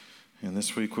And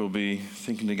this week we'll be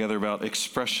thinking together about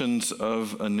expressions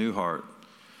of a new heart.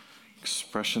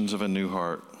 Expressions of a new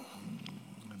heart.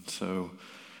 And so,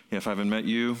 if I haven't met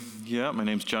you, my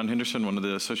name's John Henderson, one of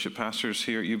the associate pastors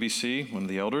here at UBC, one of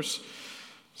the elders.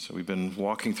 So we've been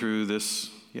walking through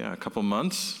this, a couple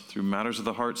months through Matters of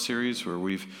the Heart series, where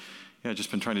we've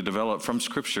just been trying to develop from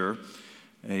Scripture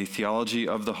a theology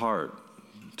of the heart,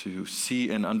 to see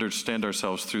and understand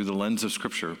ourselves through the lens of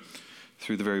Scripture,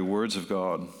 through the very words of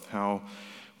God, how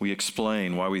we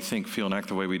explain why we think, feel, and act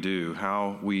the way we do,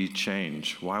 how we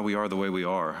change, why we are the way we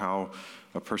are, how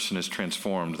a person is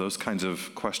transformed. Those kinds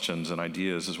of questions and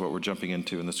ideas is what we're jumping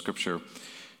into in the Scripture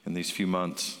in these few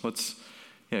months. Let's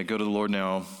go to the Lord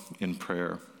now in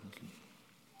prayer.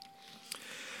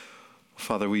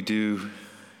 Father, we do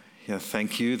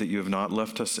thank you that you have not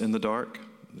left us in the dark,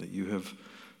 that you have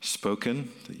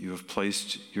spoken, that you have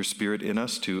placed your Spirit in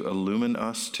us to illumine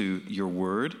us to your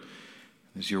word.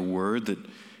 It is your word that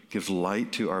gives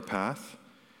light to our path,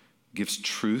 gives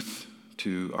truth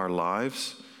to our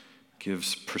lives,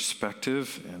 gives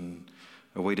perspective and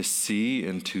a way to see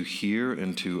and to hear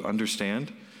and to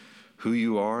understand who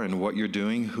you are and what you're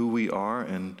doing, who we are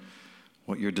and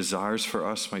what your desires for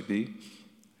us might be.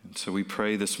 And so we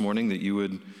pray this morning that you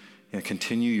would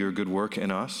continue your good work in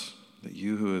us, that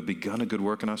you who have begun a good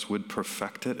work in us would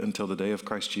perfect it until the day of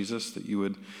Christ Jesus, that you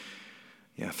would,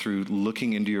 through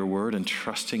looking into your word and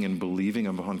trusting and believing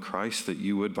upon Christ, that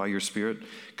you would, by your Spirit,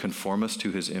 conform us to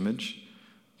his image,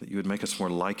 that you would make us more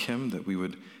like him, that we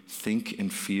would think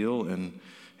and feel and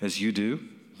as you do,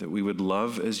 that we would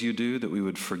love as you do, that we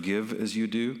would forgive as you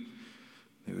do,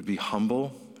 that we would be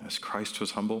humble as Christ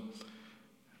was humble.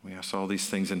 We ask all these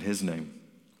things in his name.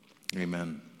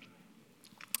 Amen.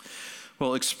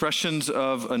 Well, expressions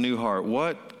of a new heart.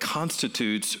 What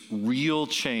constitutes real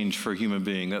change for a human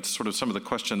being? That's sort of some of the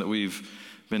question that we've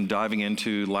been diving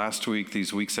into last week,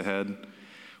 these weeks ahead.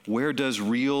 Where does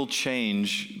real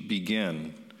change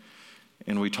begin?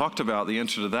 And we talked about the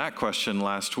answer to that question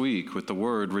last week with the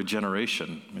word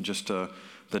regeneration, and just the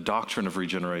doctrine of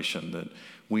regeneration, that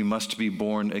we must be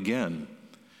born again.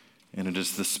 And it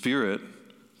is the Spirit,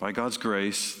 by God's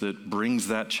grace, that brings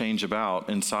that change about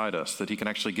inside us, that he can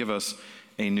actually give us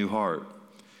a new heart.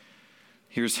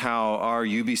 Here's how our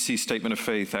UBC statement of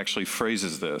faith actually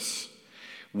phrases this.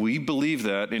 We believe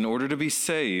that in order to be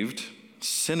saved,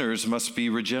 sinners must be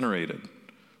regenerated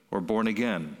or born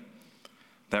again.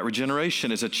 That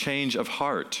regeneration is a change of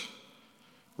heart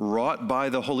wrought by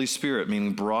the Holy Spirit,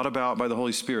 meaning brought about by the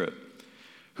Holy Spirit,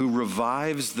 who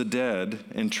revives the dead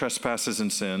in trespasses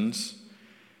and sins,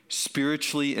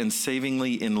 spiritually and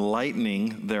savingly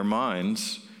enlightening their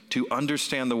minds to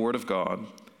understand the Word of God,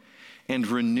 and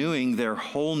renewing their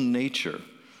whole nature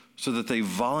so that they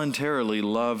voluntarily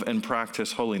love and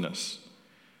practice holiness,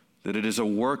 that it is a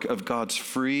work of God's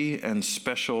free and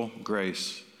special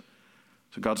grace.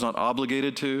 So God's not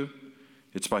obligated to.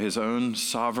 It's by his own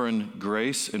sovereign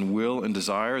grace and will and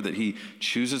desire that he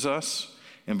chooses us,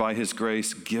 and by his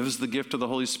grace gives the gift of the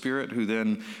Holy Spirit, who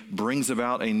then brings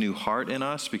about a new heart in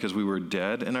us because we were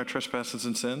dead in our trespasses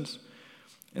and sins.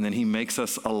 And then he makes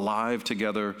us alive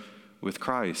together with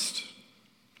Christ.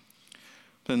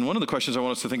 Then one of the questions I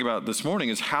want us to think about this morning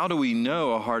is, how do we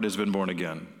know a heart has been born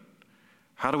again?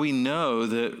 How do we know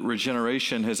that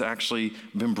regeneration has actually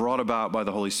been brought about by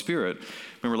the Holy Spirit?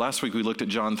 Remember last week we looked at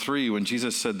John 3 when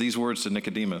Jesus said these words to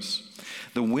Nicodemus.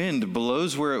 The wind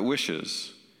blows where it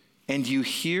wishes, and you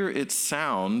hear its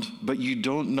sound, but you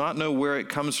do not know where it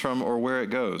comes from or where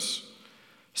it goes.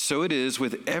 So it is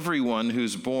with everyone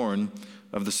who's born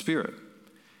of the Spirit.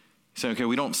 Saying,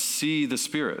 we don't see the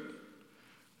Spirit.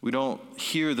 We don't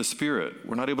hear the Spirit.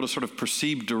 We're not able to sort of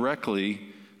perceive directly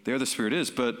there the Spirit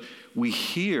is, but we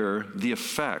hear the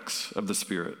effects of the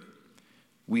Spirit.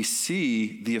 We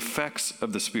see the effects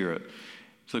of the Spirit.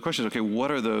 So the question is,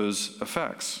 what are those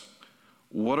effects?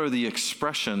 What are the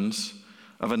expressions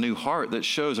of a new heart that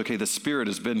shows, the Spirit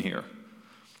has been here.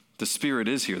 The Spirit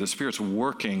is here. The Spirit's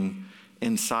working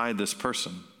inside this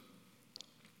person.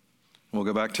 We'll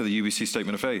go back to the UBC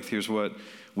statement of faith. Here's what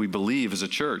we believe as a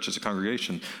church, as a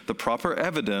congregation. The proper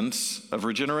evidence of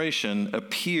regeneration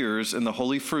appears in the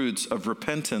holy fruits of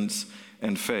repentance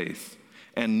and faith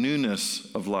and newness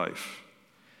of life.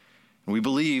 We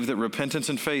believe that repentance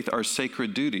and faith are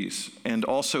sacred duties and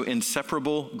also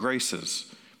inseparable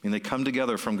graces. They come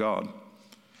together from God.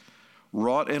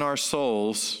 Wrought in our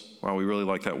souls, wow, we really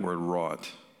like that word,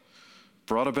 wrought.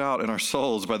 Brought about in our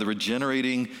souls by the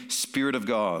regenerating Spirit of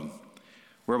God,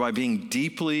 whereby being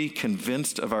deeply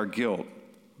convinced of our guilt,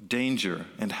 danger,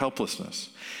 and helplessness,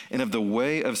 and of the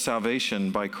way of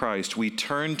salvation by Christ, we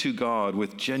turn to God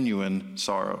with genuine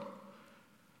sorrow.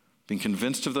 being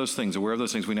convinced of those things, aware of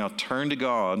those things, we now turn to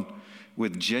God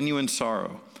with genuine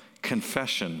sorrow,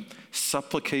 confession,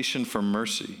 supplication for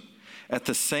mercy, at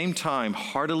the same time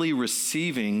heartily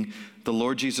receiving the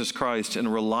Lord Jesus Christ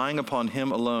and relying upon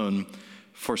him alone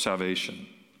for salvation.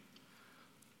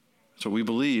 So we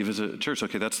believe as a church,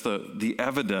 okay, that's the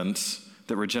evidence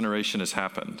that regeneration has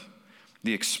happened.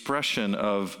 The expression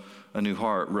of a new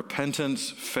heart,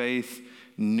 repentance, faith,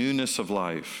 newness of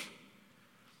life,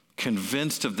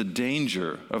 convinced of the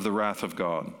danger of the wrath of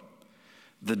God,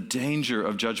 the danger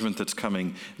of judgment that's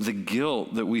coming, the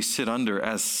guilt that we sit under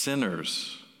as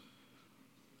sinners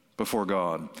before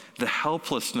God, the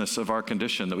helplessness of our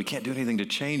condition, that we can't do anything to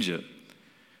change it.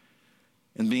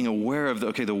 And being aware of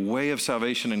the way of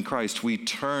salvation in Christ, we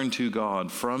turn to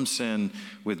God from sin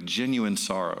with genuine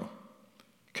sorrow,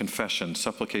 confession,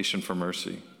 supplication for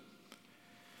mercy.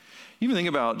 You even think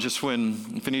about just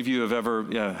when, if any of you have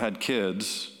ever had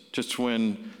kids, just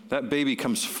when that baby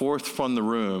comes forth from the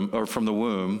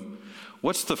womb,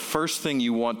 what's the first thing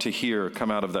you want to hear come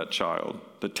out of that child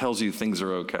that tells you things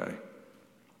are okay?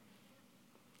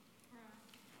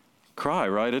 Cry,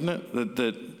 right, isn't it?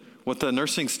 That what the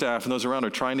nursing staff and those around are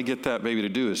trying to get that baby to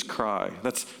do is cry.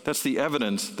 That's the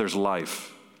evidence there's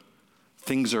life.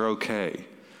 Things are okay.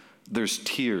 There's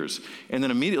tears. And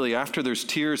then immediately after there's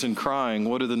tears and crying,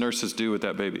 what do the nurses do with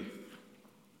that baby?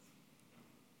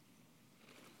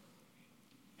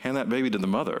 Hand that baby to the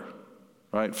mother,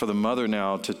 right? For the mother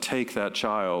now to take that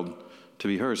child to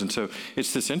be hers. And so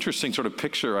it's this interesting sort of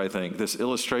picture, I think, this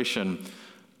illustration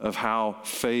of how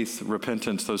faith,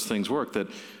 repentance, those things work, that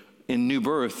in new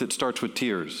birth, it starts with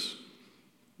tears.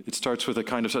 It starts with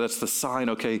so that's the sign,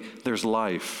 okay, there's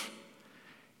life.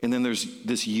 And then there's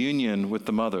this union with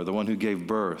the mother, the one who gave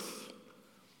birth,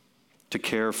 to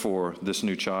care for this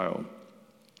new child.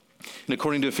 And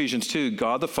according to Ephesians 2,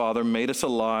 God the Father made us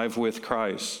alive with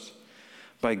Christ.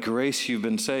 By grace you've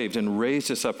been saved, and raised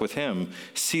us up with him,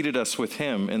 seated us with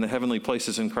him in the heavenly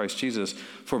places in Christ Jesus.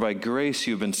 For by grace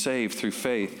you've been saved through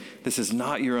faith. This is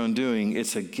not your own doing,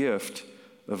 it's a gift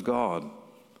of God.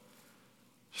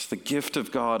 Just the gift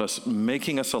of God, us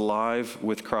making us alive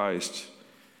with Christ,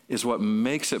 is what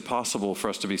makes it possible for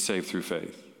us to be saved through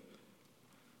faith.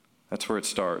 That's where it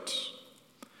starts.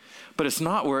 But it's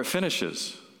not where it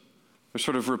finishes. There's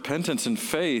sort of repentance and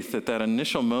faith at that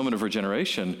initial moment of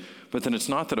regeneration, but then it's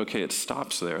not that, okay, it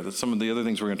stops there. That's some of the other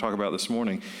things we're going to talk about this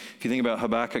morning. If you think about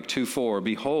Habakkuk 2:4,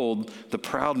 behold, the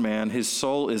proud man, his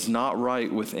soul is not right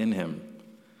within him,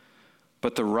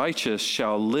 but the righteous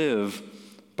shall live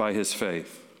by his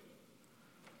faith.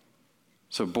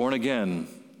 So born again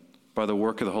by the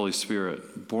work of the Holy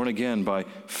Spirit, born again by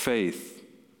faith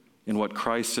in what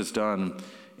Christ has done,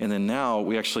 and then now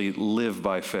we actually live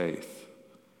by faith.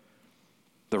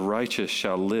 The righteous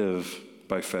shall live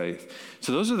by faith.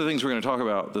 So those are the things we're going to talk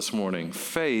about this morning,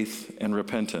 faith and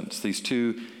repentance, these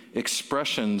two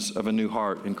expressions of a new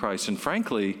heart in Christ. And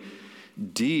frankly,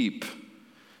 deep,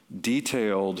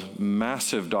 detailed,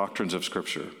 massive doctrines of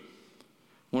Scripture.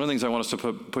 One of the things I want us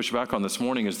to push back on this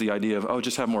morning is the idea of,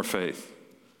 just have more faith.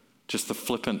 Just the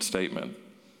flippant statement.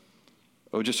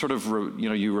 Just sort of,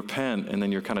 you repent and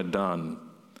then you're kind of done.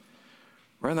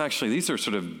 Rather than actually, these are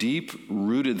sort of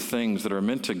deep-rooted things that are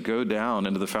meant to go down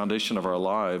into the foundation of our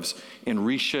lives and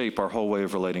reshape our whole way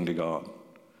of relating to God,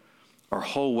 our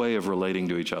whole way of relating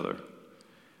to each other.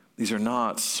 These are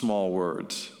not small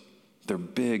words. They're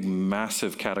big,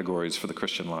 massive categories for the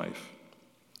Christian life.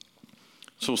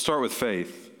 So we'll start with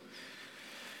faith.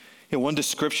 One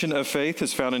description of faith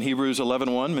is found in Hebrews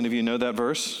 11:1. Many of you know that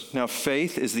verse. Now,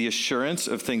 faith is the assurance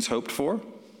of things hoped for,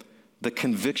 the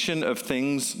conviction of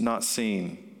things not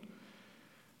seen.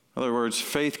 In other words,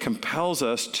 faith compels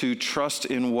us to trust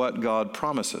in what God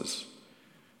promises.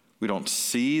 We don't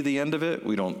see the end of it.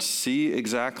 We don't see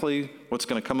exactly what's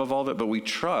going to come of all of it, but we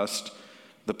trust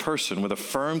the person with a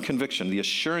firm conviction, the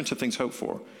assurance of things hoped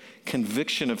for,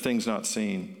 conviction of things not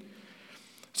seen.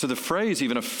 So the phrase,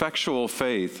 even effectual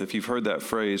faith, if you've heard that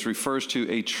phrase, refers to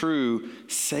a true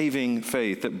saving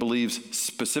faith that believes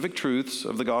specific truths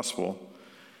of the gospel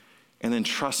and then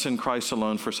trusts in Christ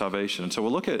alone for salvation. And so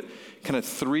we'll look at kind of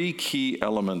three key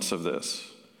elements of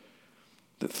this,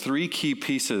 the three key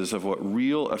pieces of what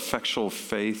real effectual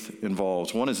faith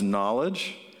involves. One is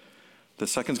knowledge, the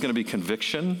second is going to be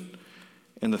conviction,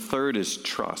 and the third is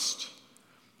trust.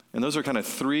 And those are kind of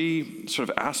three sort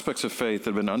of aspects of faith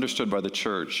that have been understood by the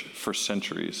church for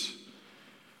centuries.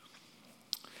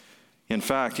 In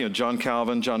fact, John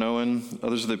Calvin, John Owen,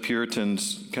 others of the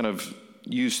Puritans kind of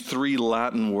used three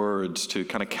Latin words to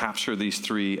kind of capture these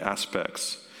three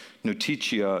aspects.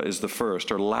 Notitia is the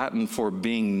first, or Latin for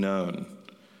being known.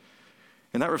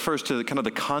 And that refers to kind of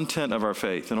the content of our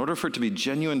faith. In order for it to be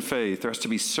genuine faith, there has to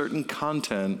be certain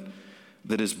content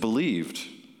that is believed.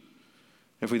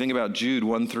 If we think about Jude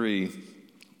 1:3,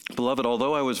 beloved,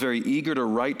 although I was very eager to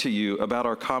write to you about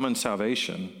our common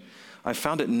salvation, I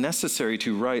found it necessary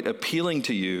to write appealing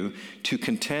to you to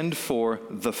contend for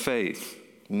the faith,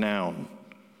 noun,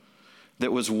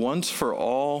 that was once for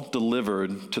all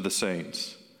delivered to the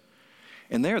saints.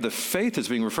 And there, the faith is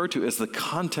being referred to as the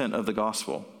content of the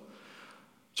gospel.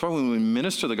 That's why when we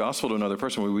minister the gospel to another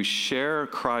person, when we share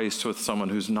Christ with someone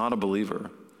who's not a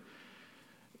believer,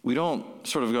 we don't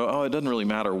sort of go, oh, it doesn't really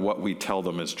matter what we tell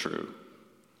them is true.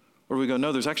 Or we go,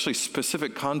 no, there's actually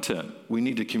specific content we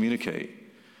need to communicate.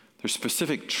 There's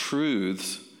specific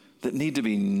truths that need to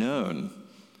be known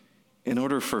in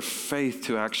order for faith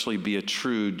to actually be a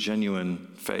true, genuine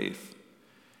faith.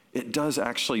 It does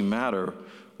actually matter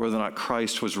whether or not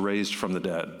Christ was raised from the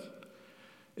dead.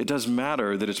 It does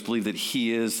matter that it's believed that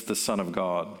he is the Son of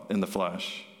God in the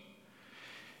flesh.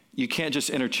 You can't just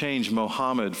interchange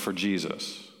Muhammad for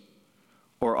Jesus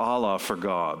or Allah for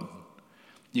God.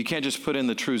 You can't just put in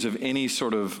the truths of any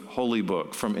sort of holy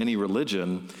book from any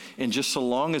religion, and just so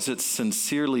long as it's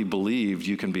sincerely believed,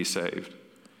 you can be saved.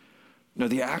 No,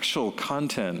 the actual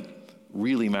content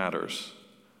really matters.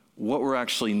 What we're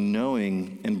actually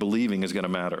knowing and believing is going to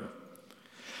matter.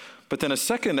 But then a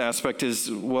second aspect is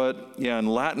what, in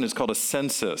Latin is called a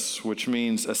sensus, which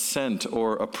means assent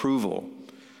or approval.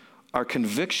 Our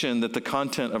conviction that the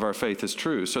content of our faith is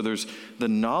true. So there's the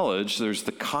knowledge, there's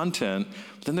the content,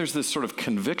 but then there's this sort of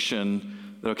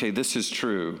conviction that, okay, this is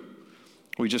true.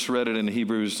 We just read it in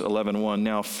Hebrews 11:1.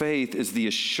 Now faith is the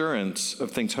assurance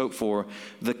of things hoped for,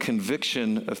 the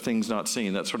conviction of things not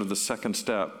seen. That's sort of the second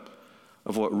step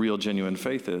of what real, genuine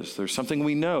faith is. There's something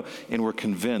we know, and we're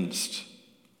convinced.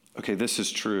 Okay, this is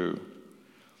true.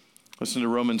 Listen to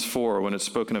Romans 4 when it's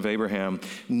spoken of Abraham.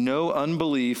 No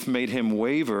unbelief made him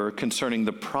waver concerning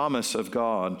the promise of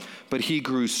God, but he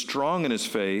grew strong in his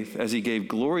faith as he gave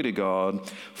glory to God,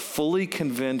 fully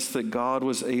convinced that God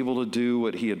was able to do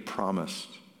what he had promised.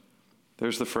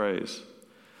 There's the phrase.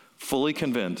 Fully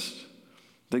convinced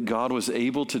that God was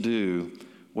able to do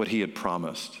what he had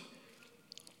promised.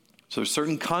 So there's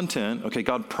certain content, okay,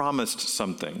 God promised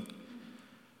something.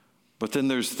 But then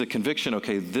there's the conviction,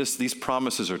 okay, these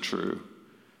promises are true.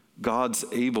 God's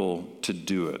able to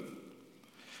do it.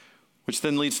 Which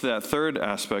then leads to that third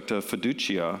aspect of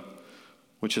fiducia,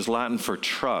 which is Latin for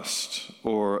trust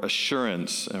or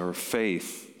assurance or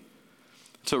faith.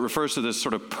 So it refers to this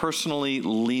sort of personally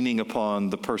leaning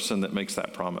upon the person that makes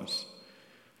that promise.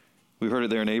 We heard it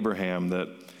there in Abraham that,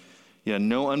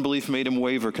 no unbelief made him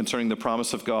waver concerning the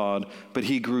promise of God, but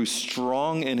he grew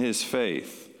strong in his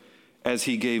faith as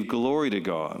he gave glory to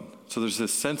God. So there's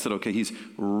this sense that, okay, he's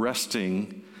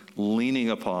resting, leaning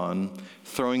upon,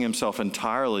 throwing himself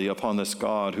entirely upon this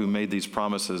God who made these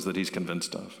promises that he's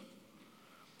convinced of.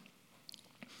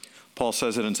 Paul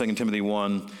says it in 2 Timothy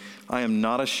 1, I am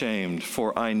not ashamed,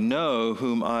 for I know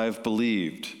whom I've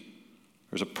believed.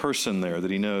 There's a person there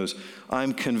that he knows.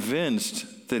 I'm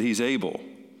convinced that he's able.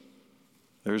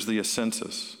 There's the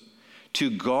assensus. To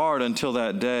guard until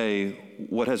that day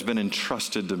what has been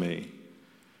entrusted to me.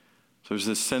 So there's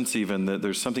this sense even that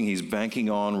there's something he's banking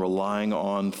on, relying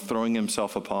on, throwing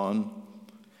himself upon.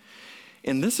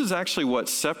 And this is actually what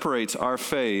separates our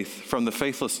faith from the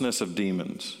faithlessness of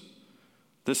demons.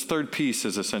 This third piece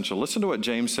is essential. Listen to what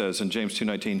James says in James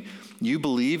 2:19. You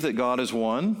believe that God is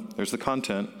one. There's the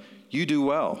content. You do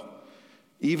well.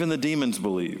 Even the demons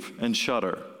believe and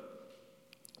shudder.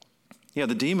 Yeah,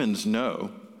 the demons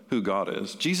know who God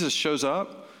is. Jesus shows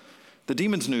up. The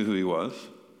demons knew who he was.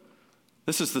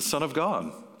 This is the Son of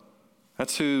God.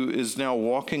 That's who is now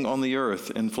walking on the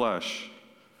earth in flesh.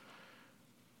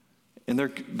 And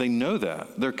they know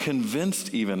that. They're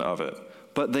convinced even of it.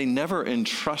 But they never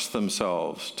entrust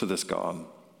themselves to this God.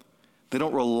 They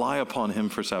don't rely upon him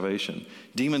for salvation.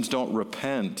 Demons don't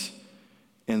repent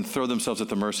and throw themselves at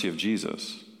the mercy of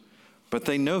Jesus. But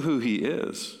they know who he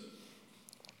is.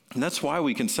 And that's why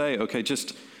we can say, okay,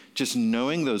 just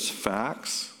knowing those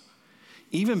facts,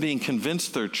 even being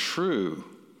convinced they're true,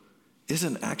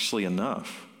 isn't actually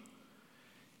enough.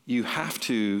 You have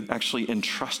to actually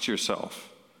entrust yourself,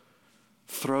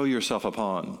 throw yourself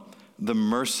upon the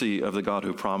mercy of the God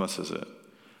who promises it,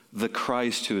 the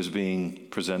Christ who is being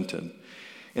presented.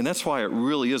 And that's why it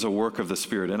really is a work of the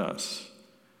Spirit in us.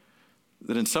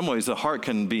 That in some ways the heart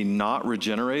can be not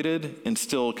regenerated and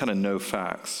still kind of know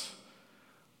facts.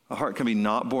 A heart can be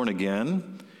not born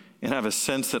again and have a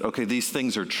sense that, okay, these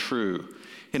things are true.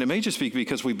 And it may just be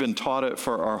because we've been taught it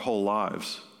for our whole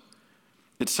lives.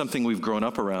 It's something we've grown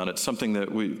up around. It's something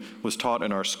that was taught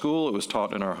in our school. It was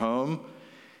taught in our home.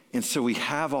 And so we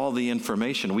have all the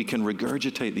information. We can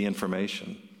regurgitate the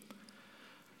information.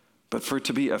 But for it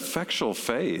to be effectual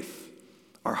faith,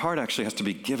 our heart actually has to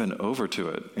be given over to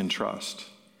it in trust.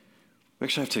 We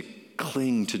actually have to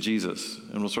cling to Jesus,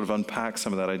 and we'll sort of unpack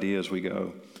some of that idea as we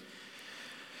go.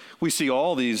 We see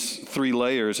all these three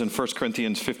layers in 1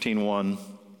 Corinthians 15:1,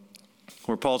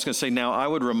 where Paul's going to say, now I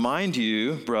would remind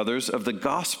you, brothers, of the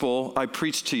gospel I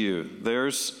preached to you.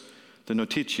 There's the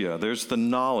notitia, there's the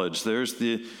knowledge, there's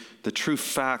the true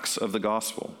facts of the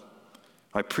gospel.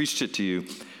 I preached it to you,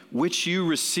 which you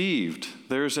received.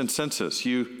 There's incensus.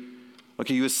 You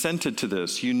assented to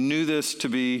this. You knew this to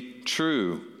be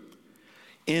true,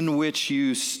 in which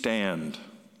you stand.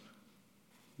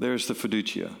 There's the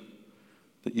fiducia,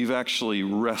 that you've actually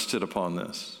rested upon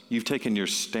this. You've taken your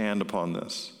stand upon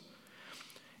this.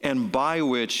 And by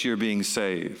which you're being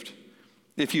saved,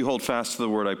 if you hold fast to the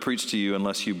word I preached to you,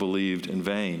 unless you believed in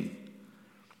vain.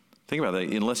 Think about that.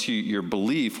 Unless your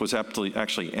belief was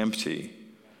actually empty.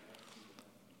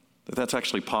 That's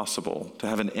actually possible, to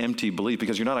have an empty belief,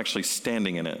 because you're not actually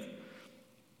standing in it.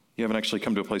 You haven't actually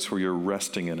come to a place where you're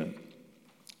resting in it.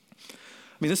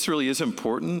 I mean, this really is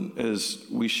important as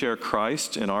we share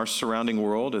Christ in our surrounding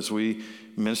world, as we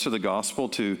minister the gospel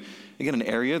to, again, an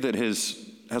area that has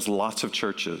lots of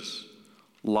churches,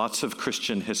 lots of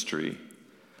Christian history,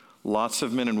 lots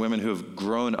of men and women who have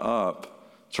grown up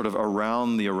sort of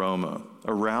around the aroma,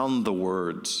 around the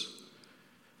words.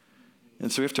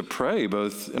 And so we have to pray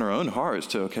both in our own hearts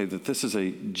that this is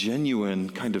a genuine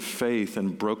kind of faith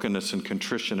and brokenness and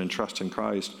contrition and trust in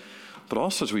Christ. But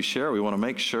also as we share, we want to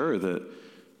make sure that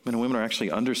men and women are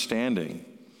actually understanding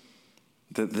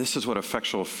that this is what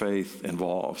effectual faith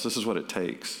involves. This is what it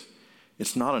takes.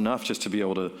 It's not enough just to be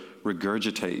able to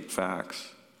regurgitate facts.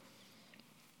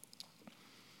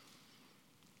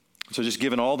 So just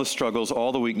given all the struggles,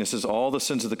 all the weaknesses, all the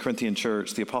sins of the Corinthian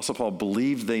church, the Apostle Paul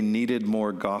believed they needed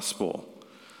more gospel.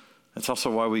 That's also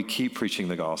why we keep preaching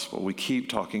the gospel. We keep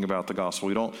talking about the gospel.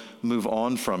 We don't move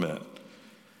on from it.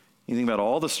 You think about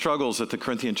all the struggles that the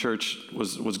Corinthian church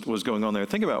was going on there.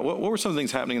 Think about what were some of the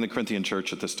things happening in the Corinthian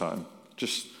church at this time?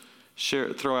 Just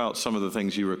throw out some of the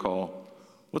things you recall.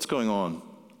 What's going on?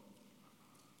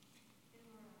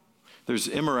 There's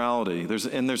immorality.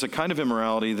 There's a kind of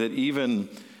immorality that even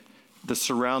the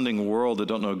surrounding world that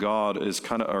don't know God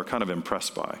are kind of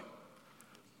impressed by.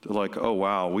 They're like, oh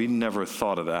wow, we never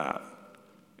thought of that.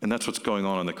 And that's what's going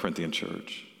on in the Corinthian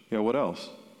church. Yeah, what else?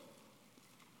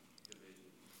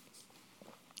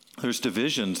 There's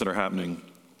divisions that are happening.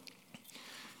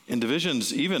 And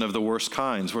divisions even of the worst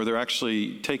kinds, where they're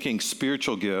actually taking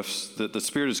spiritual gifts that the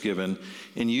Spirit has given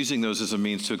and using those as a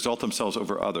means to exalt themselves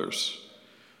over others.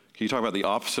 Can you talk about the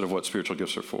opposite of what spiritual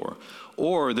gifts are for?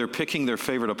 Or they're picking their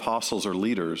favorite apostles or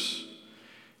leaders,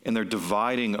 and they're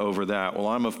dividing over that. Well,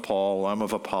 I'm of Paul, well, I'm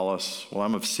of Apollos, well,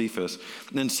 I'm of Cephas.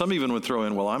 And then some even would throw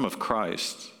in, well, I'm of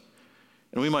Christ.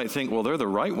 And we might think, well, they're the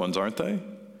right ones, aren't they?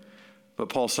 But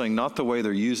Paul's saying, not the way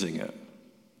they're using it.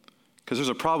 Because there's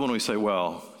a problem when we say,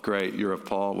 well, great, you're of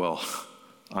Paul. Well,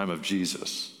 I'm of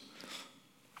Jesus.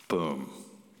 Boom.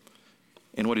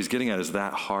 And what he's getting at is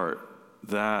that heart,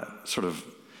 that sort of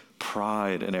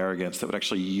pride and arrogance that would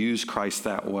actually use Christ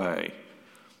that way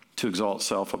to exalt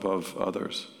self above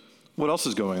others. What else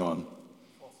is going on?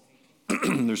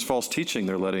 There's false teaching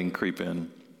they're letting creep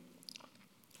in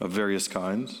of various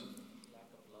kinds.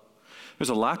 There's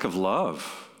a lack of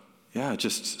love. Yeah,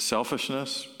 just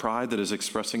selfishness, pride that is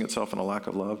expressing itself in a lack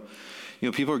of love. You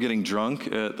know, people are getting drunk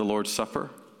at the Lord's Supper.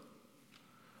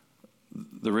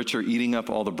 The rich are eating up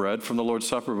all the bread from the Lord's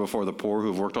Supper before the poor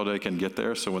who've worked all day can get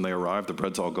there. So when they arrive, the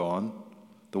bread's all gone.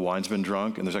 The wine's been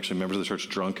drunk, and there's actually members of the church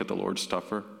drunk at the Lord's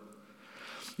Supper.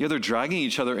 Yeah, they're dragging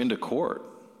each other into court.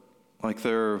 Like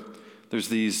there's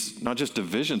these, not just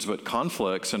divisions, but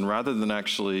conflicts. And rather than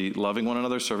actually loving one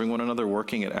another, serving one another,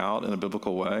 working it out in a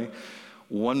biblical way,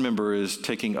 one member is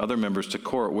taking other members to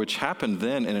court, which happened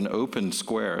then in an open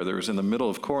square. There was in the middle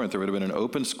of Corinth, there would have been an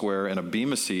open square and a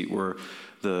bema seat where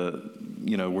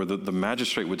the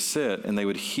magistrate would sit, and they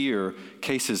would hear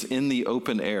cases in the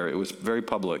open air. It was very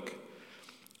public.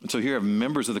 And so here you have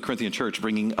members of the Corinthian church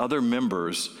bringing other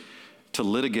members to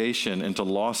litigation and to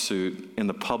lawsuit in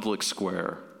the public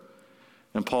square.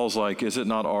 And Paul's like, is it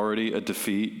not already a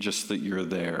defeat just that you're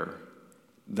there?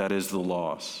 That is the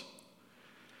loss.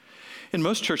 And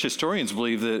most church historians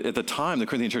believe that at the time, the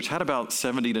Corinthian church had about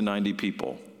 70 to 90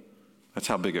 people. That's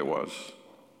how big it was.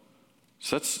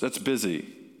 So that's busy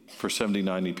for 70,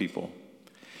 90 people.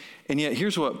 And yet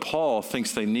here's what Paul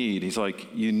thinks they need. He's like,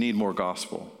 you need more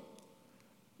gospel.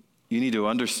 You need to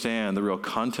understand the real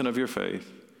content of your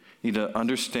faith. You need to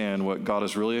understand what God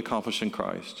has really accomplished in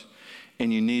Christ.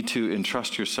 And you need to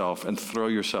entrust yourself and throw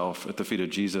yourself at the feet of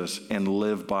Jesus and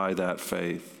live by that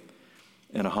faith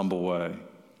in a humble way.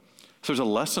 So there's a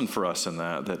lesson for us in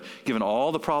that given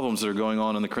all the problems that are going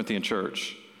on in the Corinthian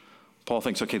church, Paul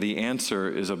thinks, okay, the answer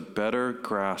is a better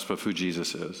grasp of who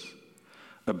Jesus is,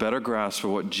 a better grasp of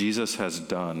what Jesus has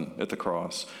done at the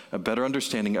cross, a better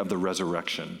understanding of the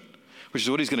resurrection, which is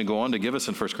what he's going to go on to give us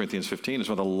in 1 Corinthians 15. It's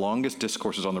one of the longest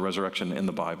discourses on the resurrection in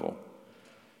the Bible.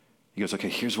 He goes, okay,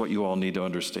 here's what you all need to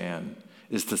understand,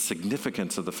 is the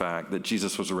significance of the fact that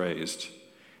Jesus was raised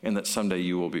and that someday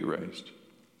you will be raised.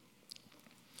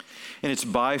 And it's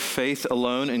by faith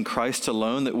alone in Christ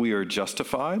alone that we are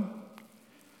justified.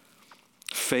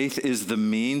 Faith is the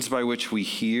means by which we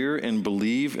hear and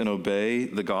believe and obey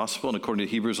the gospel. And according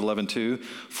to Hebrews 11:2,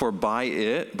 for by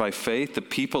it, by faith, the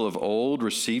people of old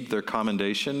received their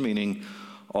commendation, meaning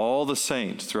all the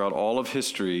saints throughout all of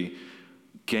history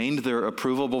gained their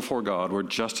approval before God, were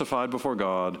justified before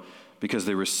God because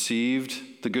they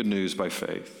received the good news by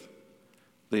faith.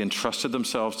 They entrusted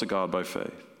themselves to God by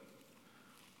faith.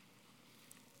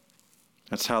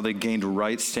 That's how they gained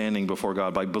right standing before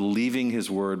God, by believing his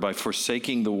word, by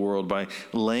forsaking the world, by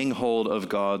laying hold of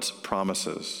God's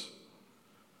promises.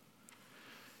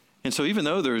 And so even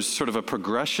though there's sort of a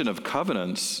progression of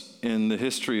covenants in the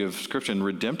history of Scripture, in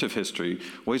redemptive history,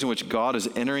 ways in which God is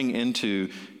entering into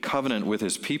covenant with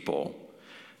his people,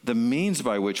 the means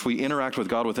by which we interact with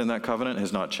God within that covenant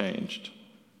has not changed.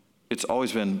 It's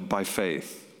always been by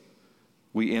faith.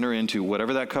 We enter into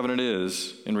whatever that covenant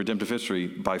is in redemptive history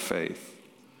by faith.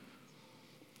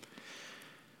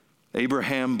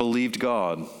 Abraham believed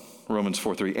God, Romans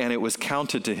 4:3, and it was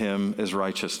counted to him as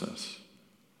righteousness.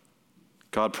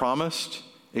 God promised,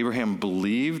 Abraham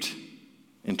believed,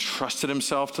 entrusted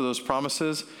himself to those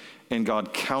promises, and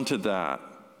God counted that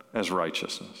as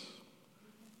righteousness.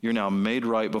 You're now made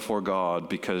right before God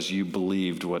because you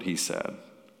believed what he said.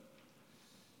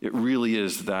 It really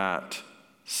is that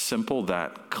simple,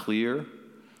 that clear,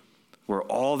 where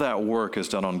all that work is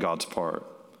done on God's part.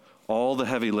 All the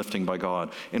heavy lifting by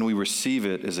God, and we receive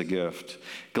it as a gift.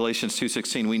 Galatians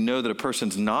 2:16, we know that a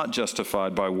person's not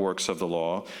justified by works of the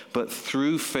law, but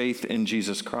through faith in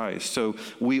Jesus Christ. So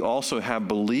we also have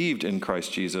believed in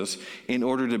Christ Jesus in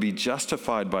order to be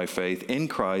justified by faith in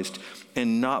Christ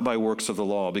and not by works of the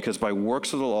law, because by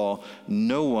works of the law,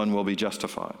 no one will be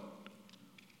justified.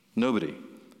 Nobody.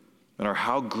 No matter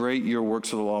how great your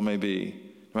works of the law may be,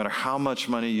 no matter how much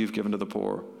money you've given to the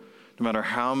poor, no matter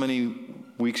how many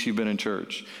weeks you've been in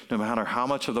church, no matter how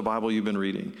much of the Bible you've been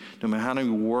reading, no matter how many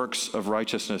works of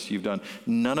righteousness you've done,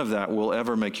 none of that will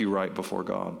ever make you right before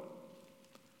God.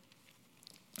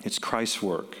 It's Christ's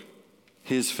work,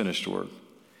 his finished work,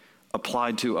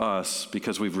 applied to us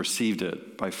because we've received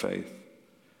it by faith.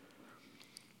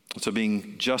 So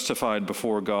being justified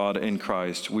before God in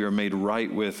Christ, we are made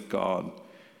right with God.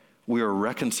 We are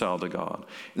reconciled to God.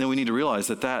 And then we need to realize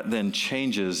that then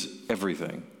changes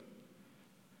everything.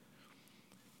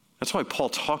 That's why Paul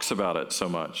talks about it so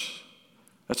much.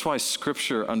 That's why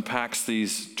Scripture unpacks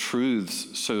these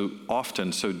truths so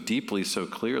often, so deeply, so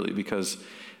clearly, because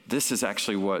this is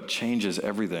actually what changes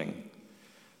everything.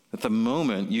 At the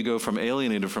moment you go from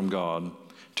alienated from God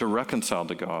to reconciled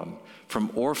to God,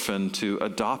 from orphan to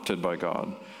adopted by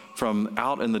God, from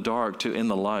out in the dark to in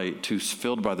the light to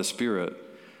filled by the Spirit,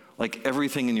 like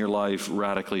everything in your life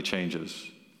radically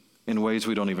changes in ways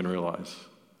we don't even realize.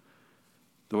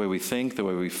 The way we think, the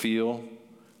way we feel,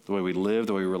 the way we live,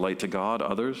 the way we relate to God,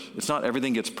 others. It's not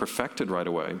everything gets perfected right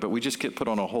away, but we just get put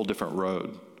on a whole different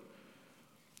road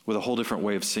with a whole different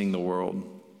way of seeing the world.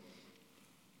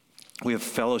 We have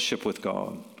fellowship with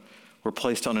God. We're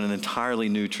placed on an entirely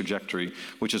new trajectory,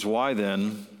 which is why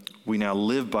then we now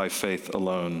live by faith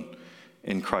alone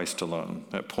in Christ alone.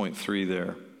 At point 3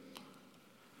 there.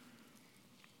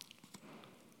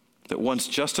 That once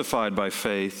justified by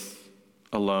faith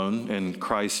alone, in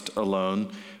Christ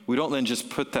alone, we don't then just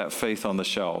put that faith on the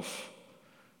shelf.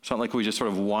 It's not like we just sort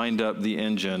of wind up the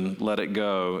engine, let it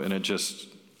go, and it just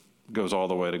goes all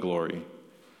the way to glory.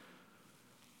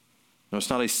 No, it's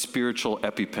not a spiritual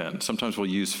EpiPen. Sometimes we'll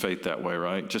use faith that way,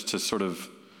 right? Just to sort of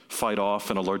fight off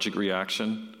an allergic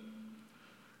reaction.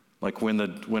 Like when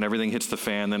everything hits the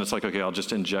fan, then it's like, okay, I'll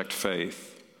just inject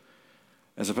faith.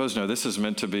 As opposed to, no, this is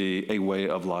meant to be a way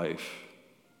of life,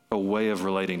 a way of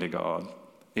relating to God,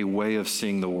 a way of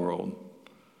seeing the world.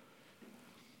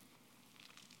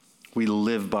 We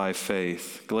live by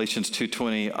faith. Galatians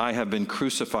 2:20, I have been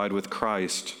crucified with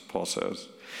Christ, Paul says.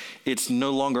 It's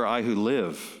no longer I who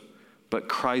live, but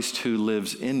Christ who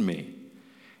lives in me.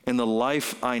 And the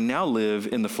life I now live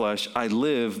in the flesh, I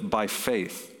live by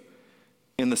faith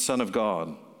in the Son of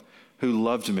God, who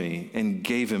loved me and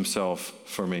gave himself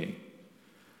for me.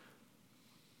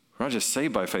 We're not just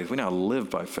saved by faith, we now live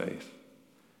by faith.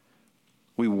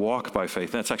 We walk by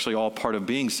faith. That's actually all part of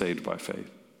being saved by faith.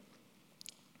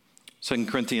 2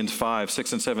 Corinthians 5,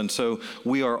 6, and 7. So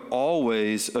we are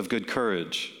always of good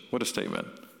courage. What a statement.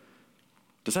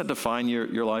 Does that define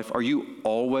your life? Are you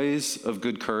always of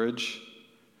good courage?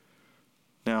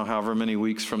 Now, however many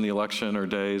weeks from the election or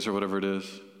days or whatever it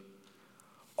is.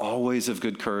 Always of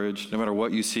good courage, no matter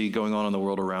what you see going on in the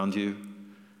world around you, no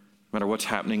matter what's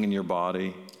happening in your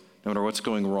body, no matter what's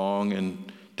going wrong in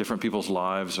different people's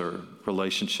lives or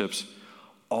relationships.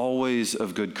 Always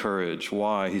of good courage.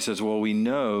 Why? He says, well, we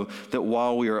know that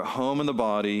while we are at home in the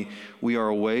body, we are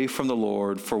away from the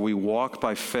Lord, for we walk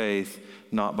by faith,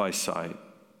 not by sight.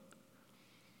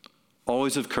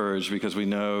 Always of courage because we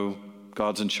know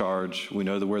God's in charge. We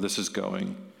know where this is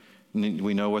going.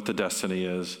 We know what the destiny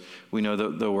is. We know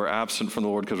that though we're absent from the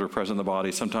Lord because we're present in the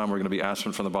body, sometime we're going to be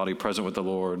absent from the body, present with the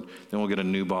Lord. Then we'll get a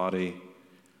new body.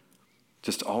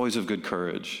 Just always of good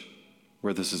courage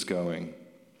where this is going.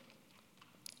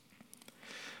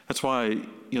 That's why,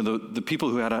 the people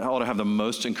who ought to have the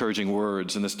most encouraging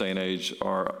words in this day and age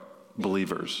are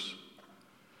believers.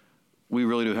 We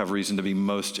really do have reason to be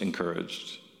most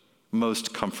encouraged,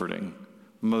 most comforting,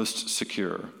 most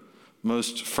secure,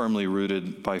 most firmly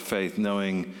rooted by faith,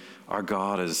 knowing our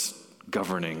God is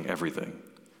governing everything,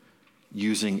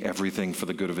 using everything for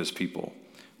the good of his people,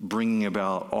 bringing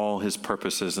about all his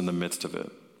purposes in the midst of it.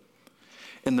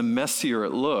 And the messier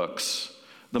it looks,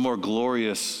 the more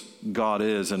glorious God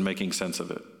is in making sense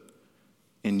of it,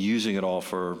 in using it all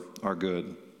for our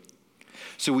good.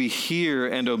 So we hear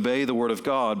and obey the word of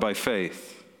God by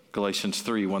faith, Galatians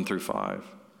 3, 1 through 5.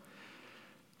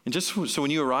 And just so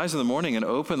when you arise in the morning and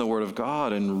open the word of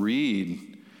God and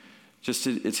read,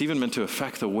 it's even meant to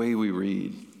affect the way we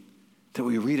read. That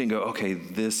we read and go, okay,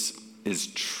 this is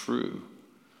true.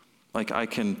 Like I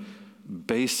can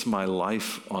base my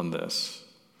life on this.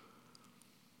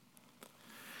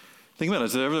 Think about it.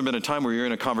 Has there ever been a time where you're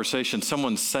in a conversation,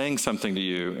 someone's saying something to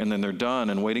you, and then they're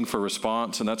done and waiting for a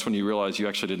response, and that's when you realize you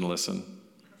actually didn't listen?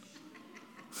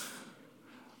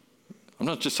 I'm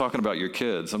not just talking about your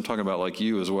kids. I'm talking about like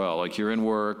you as well. Like you're in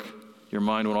work, your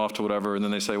mind went off to whatever, and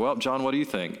then they say, well, John, what do you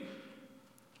think?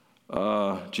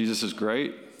 Jesus is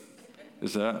great.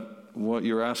 Is that what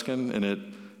you're asking?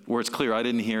 And where it's clear, I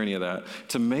didn't hear any of that.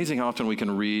 It's amazing how often we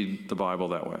can read the Bible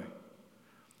that way.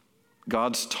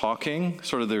 God's talking,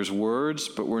 sort of there's words,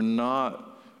 but we're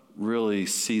not really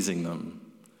seizing them,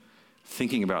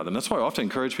 thinking about them. That's why I often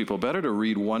encourage people, better to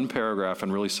read one paragraph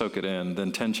and really soak it in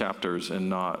than 10 chapters and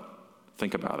not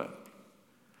think about it.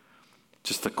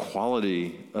 Just the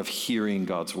quality of hearing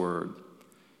God's word,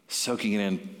 soaking it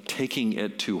in, taking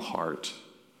it to heart,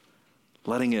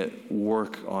 letting it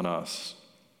work on us.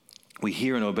 We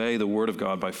hear and obey the word of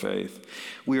God by faith.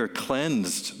 We are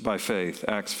cleansed by faith,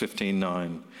 Acts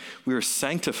 15:9. We are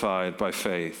sanctified by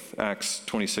faith, Acts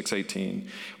 26:18.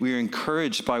 We are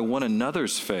encouraged by one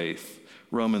another's faith,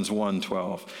 Romans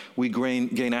 1:12. We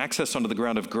gain access onto the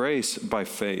ground of grace by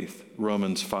faith,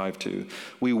 Romans 5:2.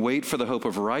 We wait for the hope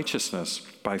of righteousness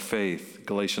by faith,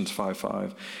 Galatians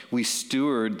 5:5. We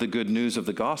steward the good news of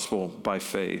the gospel by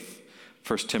faith,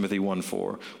 1 Timothy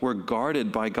 1:4. We're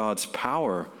guarded by God's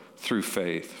power through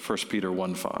faith, 1 Peter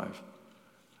 1:5.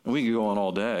 And we can go on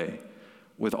all day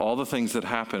with all the things that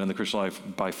happen in the Christian life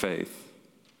by faith,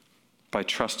 by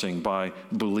trusting, by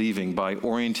believing, by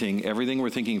orienting everything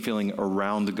we're thinking and feeling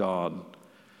around God,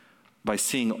 by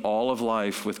seeing all of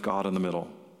life with God in the middle.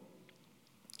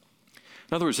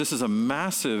 In other words, this is a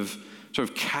massive sort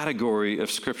of category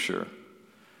of Scripture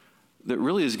that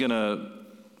really is going to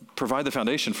provide the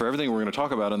foundation for everything we're going to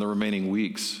talk about in the remaining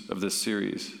weeks of this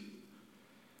series.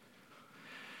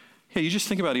 Yeah, you just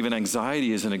think about even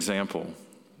anxiety as an example.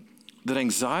 That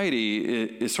anxiety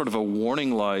is sort of a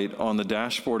warning light on the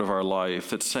dashboard of our life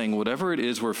that's saying whatever it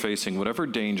is we're facing, whatever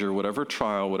danger, whatever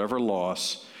trial, whatever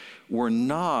loss, we're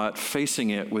not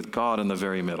facing it with God in the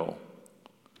very middle.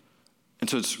 And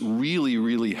so it's really,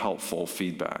 really helpful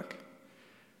feedback.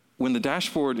 When the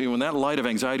dashboard, when that light of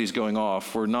anxiety is going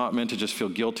off, we're not meant to just feel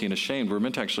guilty and ashamed. We're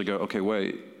meant to actually go, okay,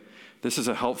 wait, this is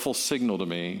a helpful signal to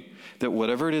me that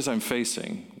whatever it is I'm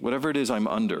facing, whatever it is I'm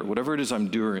under, whatever it is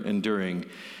I'm enduring,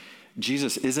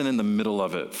 Jesus isn't in the middle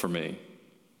of it for me.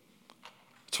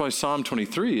 That's why Psalm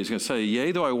 23 is going to say,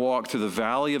 yea, though I walk through the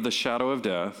valley of the shadow of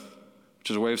death, which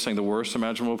is a way of saying the worst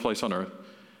imaginable place on earth,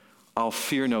 I'll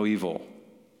fear no evil.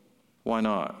 Why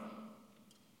not?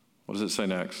 What does it say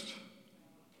next?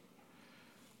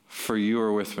 for you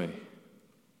are with me.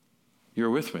 You're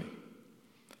with me.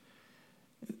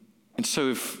 And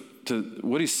so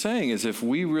what he's saying is if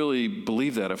we really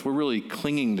believe that, if we're really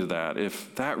clinging to that,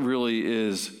 if that really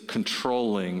is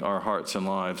controlling our hearts and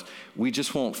lives, we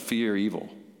just won't fear evil.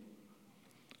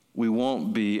 We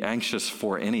won't be anxious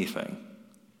for anything.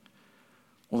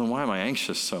 Well, then why am I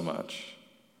anxious so much?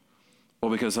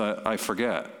 Well, because I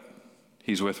forget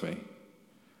he's with me.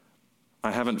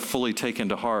 I haven't fully taken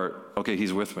to heart, okay,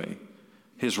 he's with me.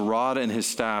 His rod and his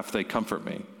staff, they comfort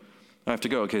me. I have to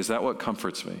go, okay, is that what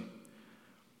comforts me?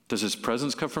 Does his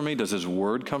presence comfort me? Does his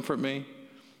word comfort me?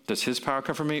 Does his power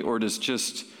comfort me? Or does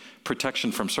just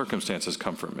protection from circumstances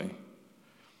comfort me?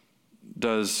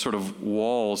 Does sort of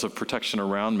walls of protection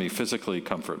around me physically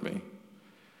comfort me?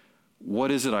 What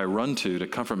is it I run to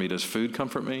comfort me? Does food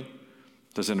comfort me?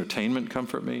 Does entertainment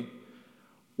comfort me?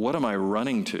 What am I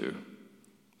running to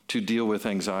deal with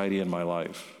anxiety in my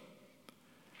life?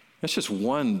 It's just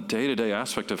one day-to-day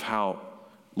aspect of how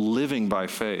living by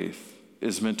faith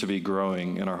is meant to be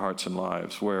growing in our hearts and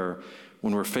lives, where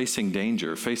when we're facing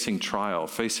danger, facing trial,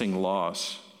 facing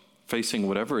loss, facing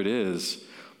whatever it is,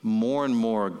 more and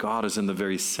more God is in the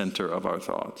very center of our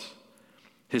thoughts.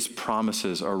 His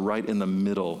promises are right in the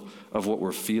middle of what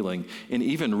we're feeling and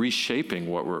even reshaping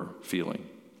what we're feeling.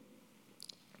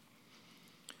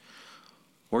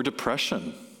 Or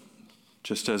depression,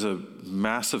 just as a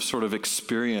massive sort of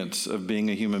experience of being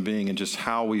a human being and just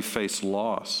how we face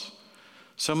loss.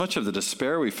 So much of the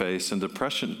despair we face and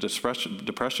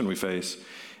depression we face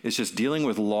is just dealing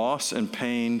with loss and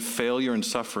pain, failure and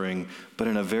suffering, but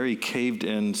in a very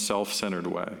caved-in, self-centered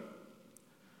way.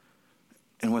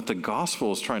 And what the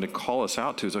gospel is trying to call us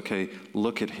out to is, okay,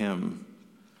 look at him,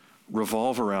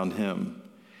 revolve around him,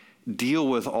 deal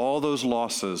with all those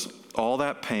losses, all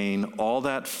that pain, all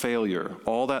that failure,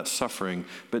 all that suffering,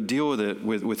 but deal with it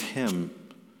with him.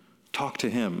 Talk to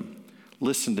him.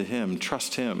 Listen to him.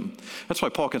 Trust him. That's why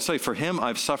Paul can say, for him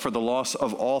I've suffered the loss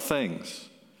of all things.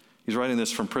 He's writing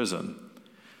this from prison.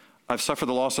 I've suffered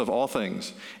the loss of all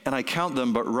things, and I count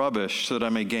them but rubbish so that I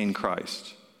may gain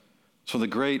Christ. It's one of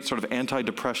the great sort of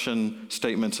anti-depression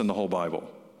statements in the whole Bible.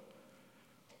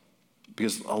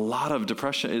 Because a lot of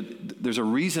depression, there's a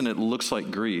reason it looks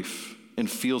like grief and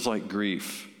feels like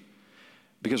grief,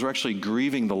 because we're actually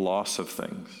grieving the loss of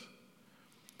things.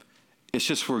 It's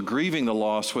just we're grieving the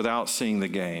loss without seeing the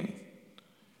gain,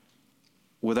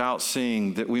 without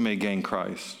seeing that we may gain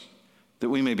Christ, that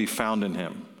we may be found in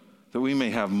him, that we may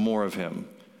have more of him.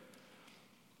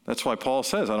 That's why Paul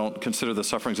says, I don't consider the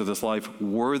sufferings of this life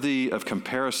worthy of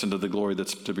comparison to the glory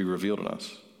that's to be revealed in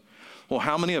us. Well,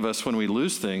 how many of us, when we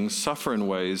lose things, suffer in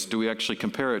ways, do we actually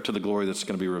compare it to the glory that's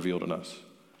going to be revealed in us?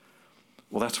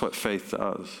 Well, that's what faith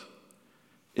does.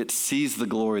 It sees the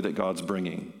glory that God's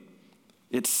bringing.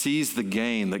 It sees the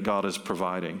gain that God is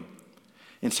providing.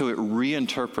 And so it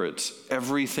reinterprets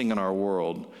everything in our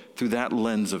world through that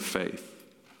lens of faith.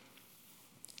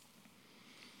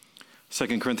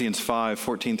 2 Corinthians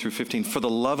 5:14 through 15, for the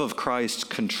love of Christ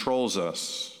controls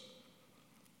us.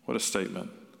 What a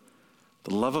statement.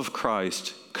 The love of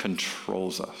Christ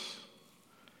controls us.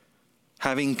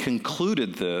 Having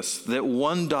concluded this, that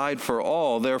one died for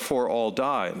all, therefore all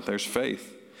died. There's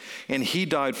faith. And he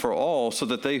died for all so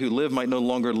that they who live might no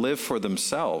longer live for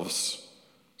themselves.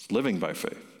 It's living by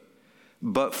faith.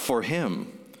 But for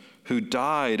him who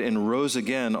died and rose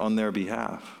again on their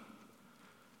behalf.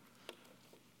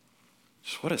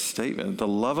 Just what a statement. The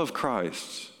love of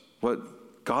Christ,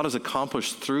 what God has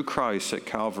accomplished through Christ at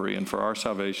Calvary and for our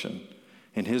salvation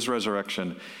in his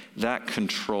resurrection, that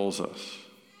controls us.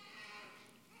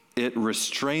 It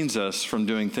restrains us from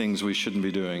doing things we shouldn't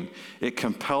be doing. It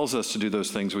compels us to do those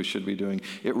things we should be doing.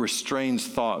 It restrains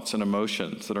thoughts and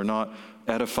emotions that are not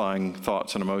edifying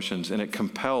thoughts and emotions, and it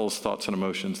compels thoughts and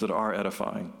emotions that are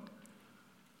edifying.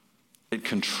 It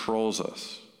controls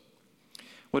us.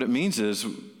 What it means is,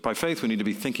 by faith, we need to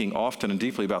be thinking often and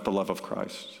deeply about the love of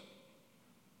Christ.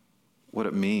 What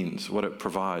it means, what it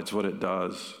provides, what it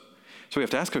does. So we have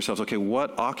to ask ourselves, okay,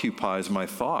 what occupies my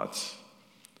thoughts?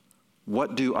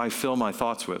 What do I fill my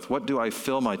thoughts with? What do I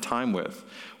fill my time with?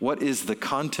 What is the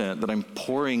content that I'm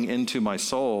pouring into my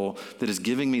soul that is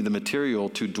giving me the material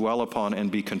to dwell upon and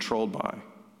be controlled by?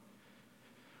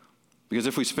 Because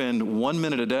if we spend 1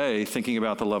 minute a day thinking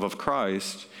about the love of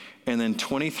Christ, and then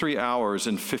 23 hours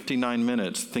and 59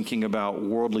 minutes thinking about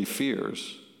worldly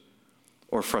fears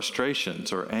or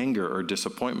frustrations or anger or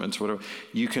disappointments, whatever,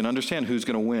 you can understand who's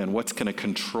going to win, what's going to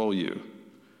control you.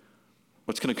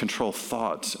 What's going to control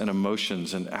thoughts and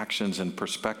emotions and actions and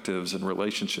perspectives and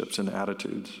relationships and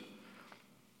attitudes?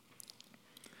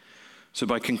 So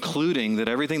by concluding that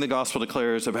everything the gospel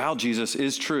declares about Jesus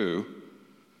is true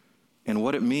and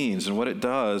what it means and what it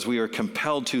does, we are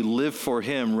compelled to live for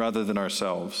him rather than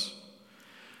ourselves.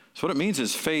 So what it means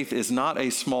is faith is not a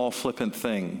small, flippant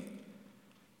thing.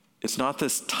 It's not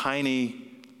this tiny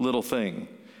little thing,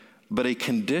 but a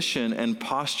condition and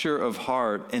posture of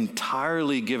heart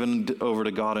entirely given over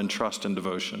to God in trust and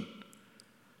devotion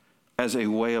as a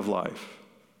way of life,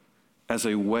 as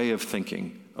a way of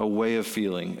thinking, a way of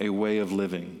feeling, a way of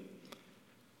living.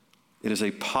 It is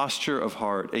a posture of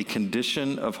heart, a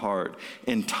condition of heart,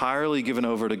 entirely given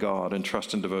over to God in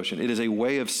trust and devotion. It is a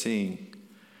way of seeing.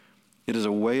 It is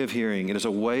a way of hearing. It is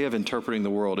a way of interpreting the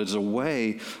world. It is a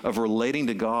way of relating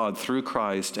to God through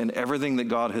Christ and everything that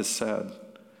God has said,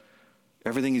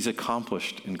 everything he's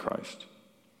accomplished in Christ.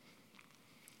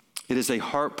 It is a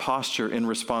heart posture in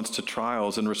response to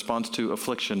trials, in response to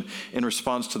affliction, in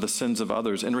response to the sins of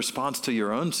others, in response to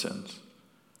your own sins.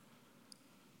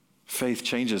 Faith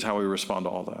changes how we respond to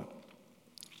all that.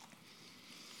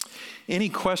 Any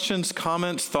questions,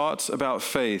 comments, thoughts about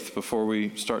faith before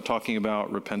we start talking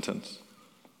about repentance?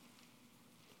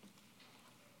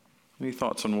 Any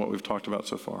thoughts on what we've talked about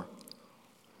so far?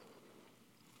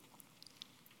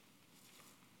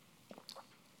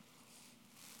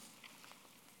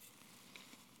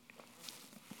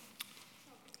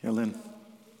 Yeah, Lynn.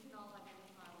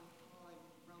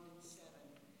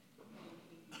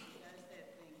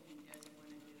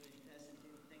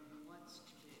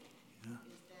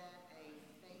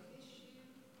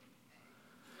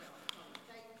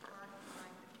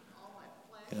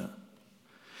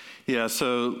 Yeah,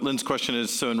 so Lynn's question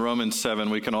is, so in Romans 7,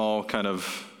 we can all kind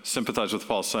of sympathize with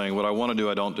Paul saying, what I want to do,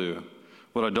 I don't do.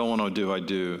 What I don't want to do, I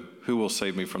do. Who will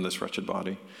save me from this wretched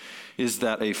body? Is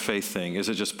that a faith thing? Is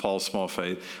it just Paul's small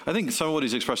faith? I think some of what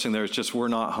he's expressing there is just we're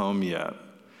not home yet.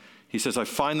 He says, I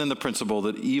find then the principle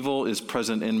that evil is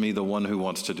present in me, the one who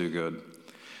wants to do good.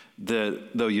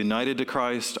 That though united to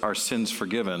Christ, our sins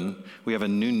forgiven, we have a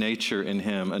new nature in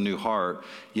him, a new heart,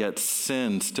 yet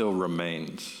sin still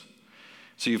remains.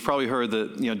 So you've probably heard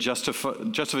that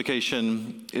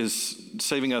justification is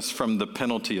saving us from the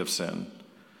penalty of sin.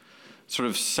 Sort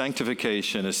of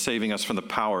sanctification is saving us from the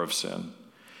power of sin.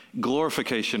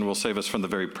 Glorification will save us from the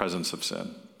very presence of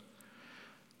sin.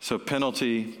 So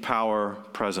penalty, power,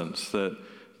 presence. The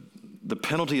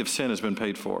penalty of sin has been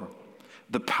paid for.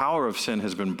 The power of sin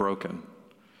has been broken.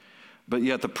 But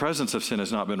yet the presence of sin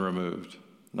has not been removed.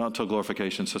 Not until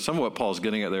glorification. So some of what Paul's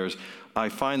getting at there is, I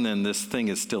find then this thing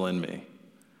is still in me.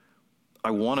 I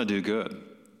want to do good.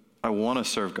 I want to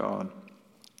serve God.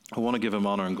 I want to give him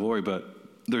honor and glory, but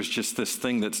there's just this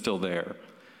thing that's still there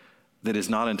that is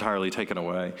not entirely taken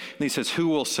away. And he says, who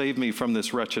will save me from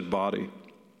this wretched body?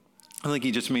 I think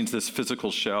he just means this physical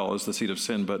shell as the seat of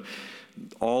sin, but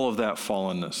all of that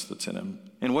fallenness that's in him.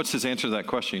 And what's his answer to that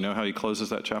question? You know how he closes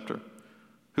that chapter?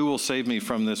 Who will save me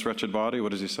from this wretched body?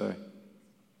 What does he say?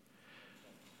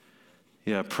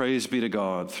 Yeah, praise be to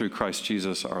God through Christ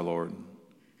Jesus our Lord.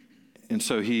 And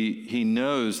so he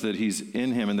knows that he's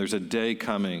in him, and there's a day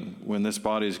coming when this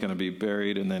body is going to be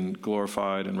buried and then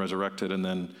glorified and resurrected and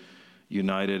then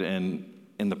united, and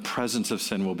the presence of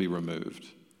sin will be removed.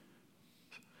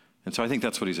 And so I think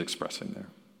that's what he's expressing there.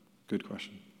 Good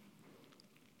question.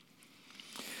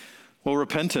 Well,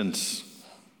 repentance.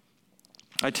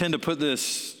 I tend to put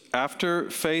this after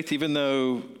faith, even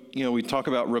though we talk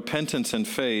about repentance and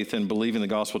faith and believing the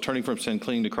gospel, turning from sin,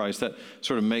 clinging to Christ. That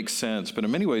sort of makes sense. But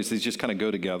in many ways, these just kind of go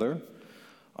together.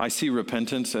 I see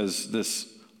repentance as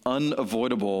this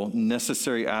unavoidable,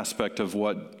 necessary aspect of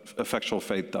what effectual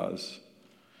faith does.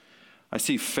 I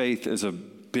see faith as a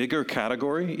bigger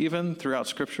category even throughout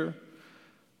Scripture,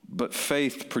 but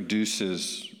faith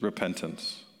produces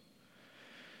repentance.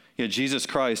 Jesus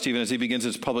Christ, even as he begins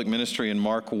his public ministry in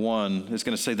Mark 1, is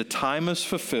going to say, the time is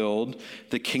fulfilled,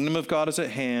 the kingdom of God is at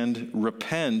hand,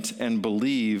 repent and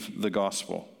believe the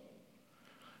gospel.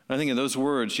 And I think in those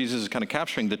words, Jesus is kind of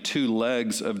capturing the two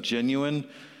legs of genuine,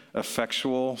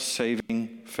 effectual,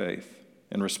 saving faith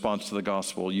in response to the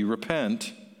gospel. You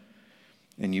repent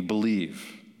and you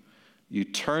believe. You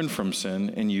turn from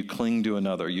sin and you cling to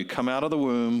another. You come out of the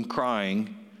womb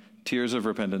crying, tears of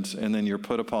repentance, and then you're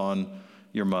put upon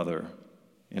your mother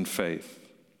in faith.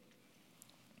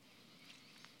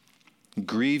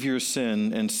 Grieve your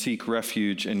sin and seek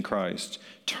refuge in Christ.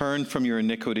 Turn from your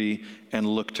iniquity and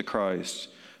look to Christ.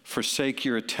 Forsake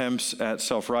your attempts at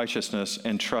self-righteousness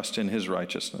and trust in his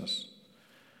righteousness.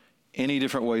 Any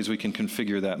different ways we can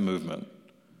configure that movement.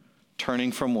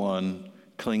 Turning from one,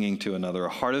 clinging to another. A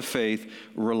heart of faith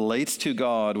relates to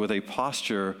God with a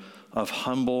posture of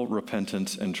humble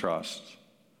repentance and trust.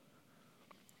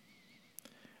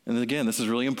 And again, this is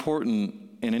really important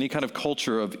in any kind of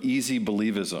culture of easy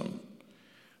believism,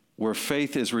 where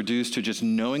faith is reduced to just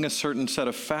knowing a certain set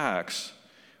of facts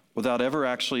without ever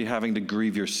actually having to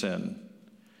grieve your sin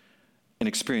and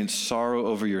experience sorrow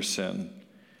over your sin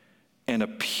and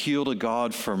appeal to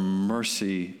God for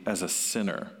mercy as a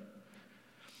sinner.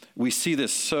 We see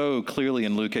this so clearly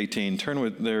in Luke 18.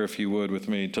 Turn there, if you would, with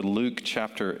me to Luke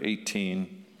chapter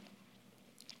 18,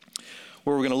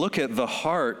 where we're going to look at the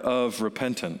heart of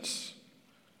repentance.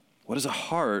 What is a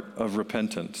heart of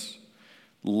repentance?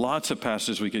 Lots of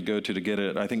passages we could go to get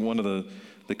it. I think one of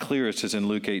the clearest is in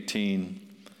Luke 18,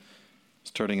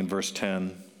 starting in verse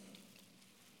 10.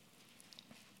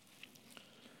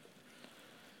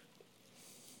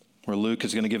 Where Luke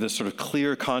is going to give this sort of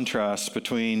clear contrast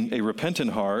between a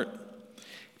repentant heart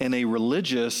and a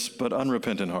religious but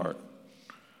unrepentant heart.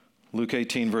 Luke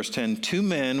 18, verse 10, 2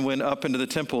 men went up into the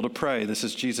temple to pray. This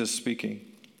is Jesus speaking.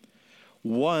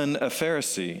 One a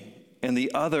Pharisee and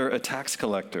the other a tax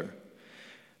collector.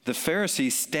 The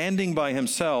Pharisee, standing by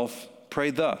himself,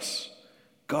 prayed thus,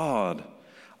 God,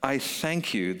 I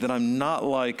thank you that I'm not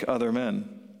like other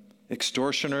men,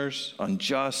 extortioners,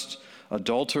 unjust,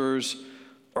 adulterers,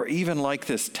 or even like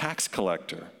this tax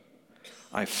collector.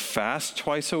 I fast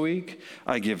twice a week.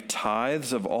 I give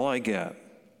tithes of all I get.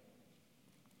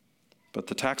 But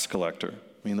the tax collector,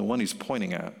 the one he's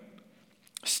pointing at,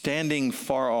 standing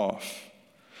far off,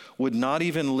 would not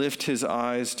even lift his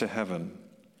eyes to heaven,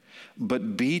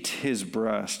 but beat his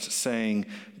breast, saying,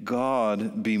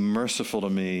 God, be merciful to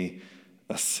me,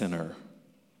 a sinner.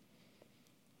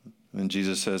 And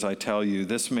Jesus says, I tell you,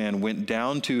 this man went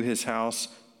down to his house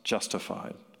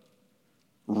justified,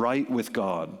 right with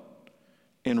God,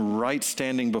 in right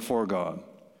standing before God,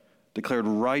 declared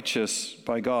righteous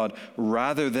by God,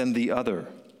 rather than the other.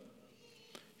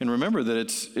 And remember that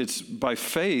it's by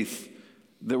faith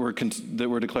that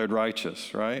we're declared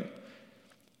righteous, right?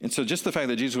 And so just the fact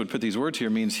that Jesus would put these words here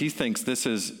means he thinks this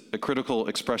is a critical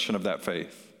expression of that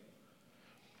faith.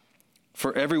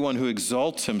 For everyone who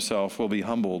exalts himself will be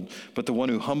humbled, but the one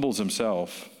who humbles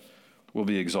himself will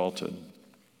be exalted.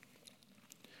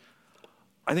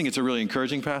 I think it's a really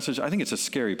encouraging passage. I think it's a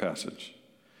scary passage.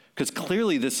 Because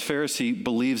clearly this Pharisee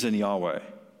believes in Yahweh.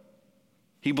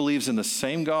 He believes in the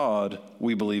same God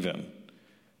we believe in,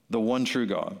 the one true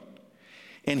God.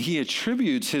 And he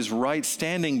attributes his right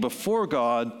standing before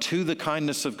God to the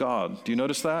kindness of God. Do you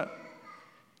notice that?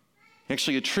 He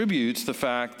actually attributes the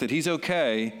fact that he's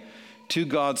okay to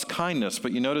God's kindness.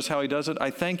 But you notice how he does it?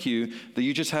 I thank you that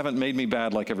you just haven't made me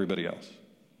bad like everybody else.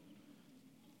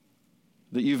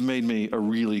 That you've made me a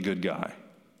really good guy.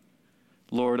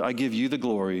 Lord, I give you the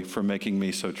glory for making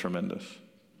me so tremendous.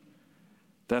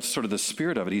 That's sort of the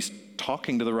spirit of it. He's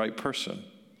talking to the right person.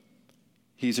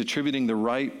 He's attributing the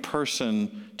right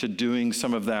person to doing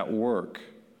some of that work.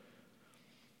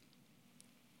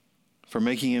 For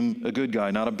making him a good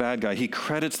guy, not a bad guy. He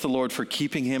credits the Lord for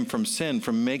keeping him from sin,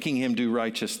 from making him do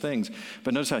righteous things.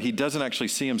 But notice how he doesn't actually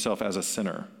see himself as a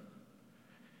sinner.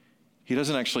 He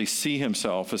doesn't actually see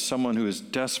himself as someone who is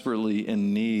desperately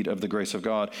in need of the grace of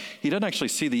God. He doesn't actually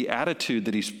see the attitude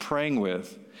that he's praying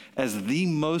with as the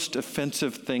most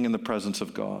offensive thing in the presence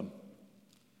of God.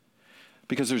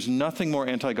 Because there's nothing more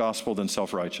anti-gospel than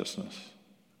self-righteousness.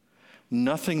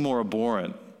 Nothing more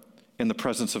abhorrent in the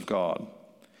presence of God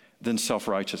than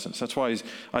self-righteousness. That's why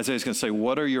Isaiah's going to say,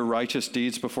 what are your righteous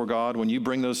deeds before God? When you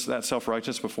bring that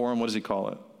self-righteousness before him, what does he call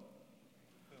it?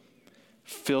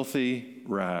 Filthy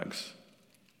rags.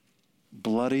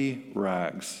 Bloody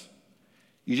rags.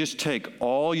 You just take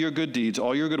all your good deeds,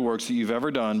 all your good works that you've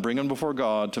ever done, bring them before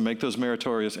God to make those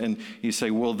meritorious, and you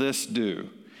say, will this do?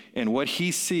 And what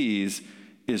he sees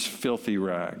is filthy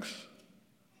rags.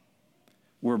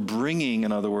 We're bringing,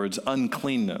 in other words,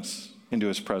 uncleanness into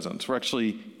his presence. We're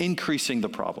actually increasing the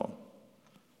problem.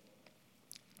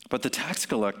 But the tax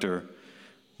collector,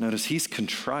 notice he's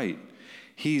contrite.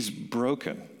 He's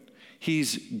broken.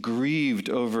 He's grieved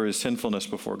over his sinfulness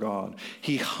before God.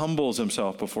 He humbles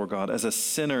himself before God as a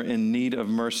sinner in need of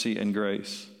mercy and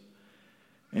grace.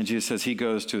 And Jesus says he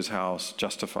goes to his house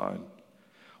justified,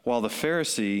 while the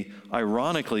Pharisee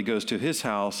ironically goes to his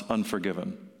house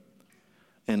unforgiven,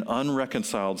 an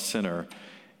unreconciled sinner.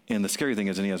 And the scary thing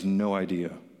is, and he has no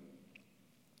idea.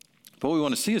 But what we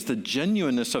want to see is the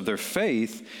genuineness of their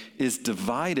faith is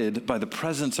divided by the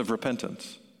presence of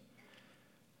repentance.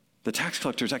 The tax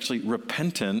collector is actually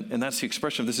repentant, and that's the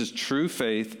expression of this is true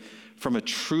faith from a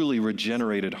truly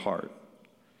regenerated heart.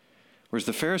 Whereas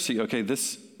the Pharisee, okay,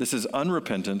 this is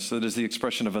unrepentance, so that is the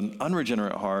expression of an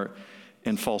unregenerate heart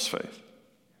and false faith.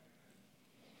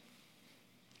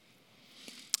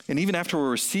 And even after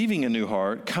we're receiving a new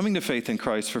heart, coming to faith in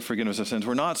Christ for forgiveness of sins,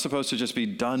 we're not supposed to just be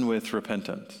done with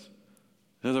repentance.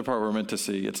 The other part we're meant to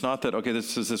see, it's not that, okay,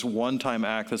 this is this one-time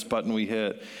act, this button we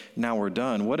hit, now we're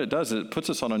done. What it does is it puts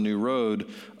us on a new road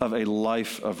of a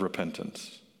life of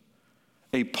repentance,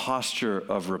 a posture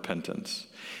of repentance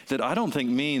that I don't think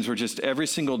means we're just every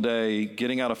single day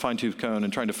getting out a fine-tooth comb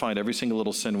and trying to find every single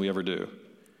little sin we ever do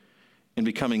and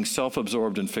becoming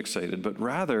self-absorbed and fixated, but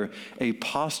rather a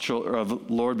posture of,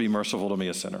 Lord, be merciful to me,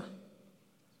 a sinner.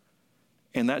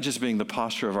 And that just being the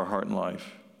posture of our heart and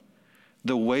life.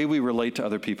 The way we relate to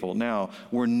other people. Now,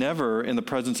 we're never in the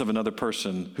presence of another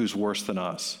person who's worse than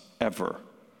us, ever.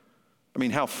 I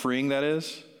mean, how freeing that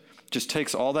is. Just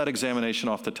takes all that examination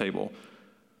off the table.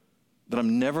 That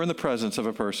I'm never in the presence of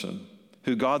a person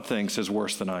who God thinks is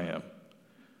worse than I am,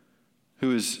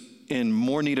 who is in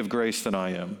more need of grace than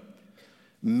I am.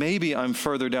 Maybe I'm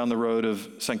further down the road of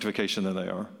sanctification than they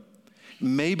are.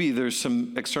 Maybe there's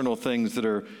some external things that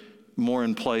are more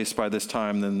in place by this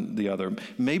time than the other.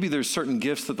 Maybe there's certain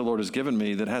gifts that the Lord has given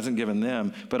me that hasn't given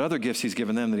them, but other gifts he's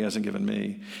given them that he hasn't given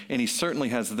me. And he certainly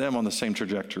has them on the same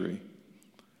trajectory.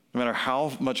 No matter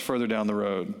how much further down the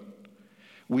road,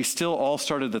 we still all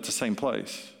started at the same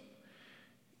place.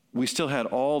 We still had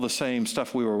all the same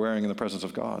stuff we were wearing in the presence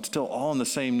of God, still all in the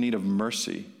same need of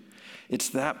mercy. It's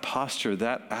that posture,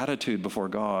 that attitude before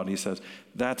God, he says,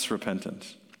 that's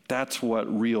repentance. That's what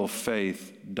real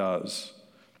faith does.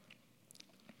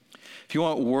 If you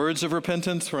want words of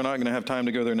repentance, we're not going to have time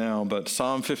to go there now, but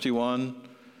Psalm 51,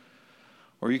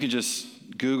 or you can just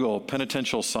Google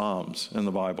penitential psalms in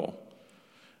the Bible.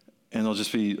 And there'll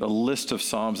just be a list of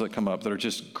psalms that come up that are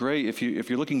just great if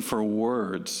you're looking for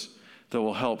words that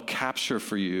will help capture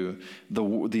for you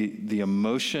the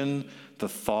emotion, the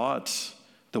thoughts,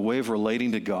 the way of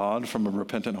relating to God from a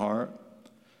repentant heart.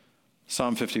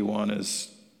 Psalm 51 is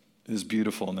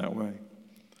beautiful in that way.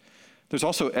 There's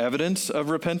also evidence of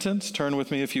repentance. Turn with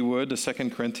me, if you would, to 2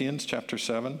 Corinthians chapter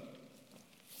 7.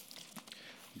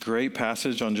 Great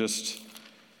passage on just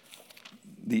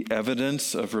the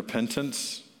evidence of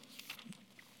repentance.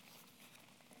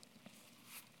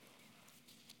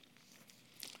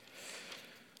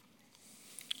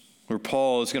 Where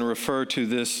Paul is going to refer to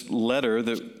this letter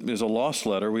that is a lost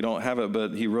letter. We don't have it,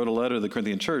 but he wrote a letter to the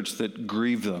Corinthian church that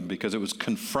grieved them because it was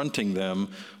confronting them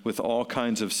with all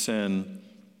kinds of sin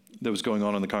that was going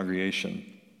on in the congregation.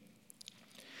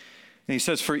 And he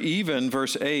says, for even,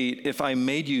 verse 8, if I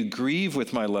made you grieve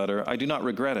with my letter, I do not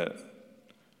regret it.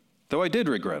 Though I did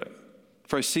regret it.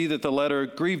 For I see that the letter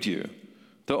grieved you,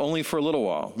 though only for a little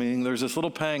while. Meaning there's this little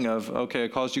pang of, okay, it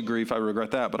caused you grief, I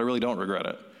regret that, but I really don't regret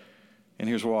it. And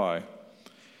here's why.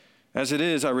 As it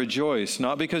is, I rejoice,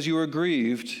 not because you were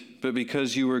grieved, but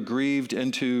because you were grieved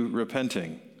into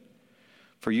repenting.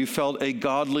 For you felt a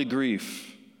godly grief,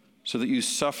 so that you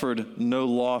suffered no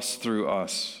loss through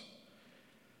us.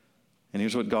 And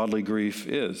here's what godly grief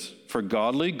is. For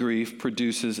godly grief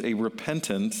produces a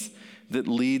repentance that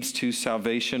leads to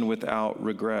salvation without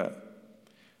regret.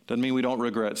 Doesn't mean we don't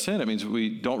regret sin. It means we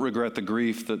don't regret the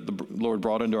grief that the Lord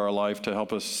brought into our life to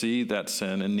help us see that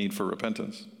sin and need for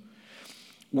repentance.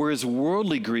 Whereas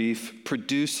worldly grief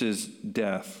produces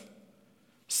death.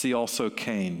 See also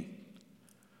Cain,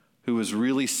 who was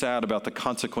really sad about the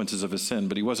consequences of his sin,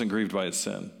 but he wasn't grieved by his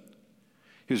sin.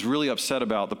 He was really upset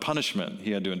about the punishment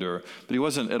he had to endure, but he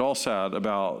wasn't at all sad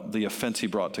about the offense he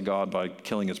brought to God by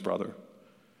killing his brother.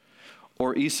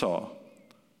 Or Esau,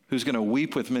 who's going to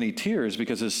weep with many tears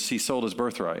because he sold his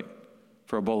birthright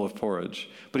for a bowl of porridge.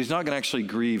 But he's not going to actually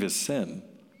grieve his sin.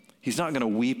 He's not going to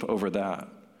weep over that.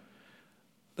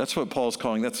 That's what Paul's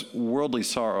calling, that's worldly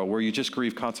sorrow, where you just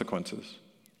grieve consequences.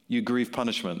 You grieve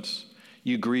punishments.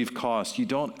 You grieve cost. You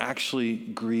don't actually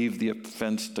grieve the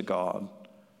offense to God.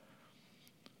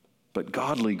 But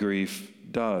godly grief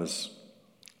does.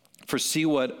 For see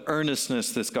what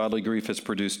earnestness this godly grief has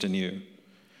produced in you.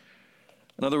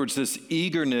 In other words, this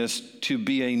eagerness to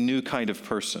be a new kind of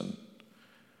person.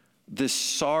 This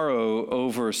sorrow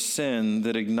over sin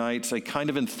that ignites a kind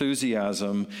of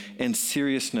enthusiasm and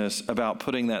seriousness about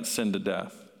putting that sin to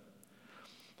death.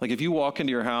 Like if you walk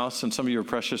into your house and some of your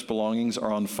precious belongings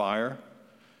are on fire,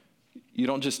 you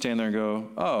don't just stand there and go,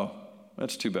 oh,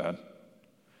 that's too bad.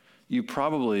 You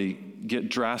probably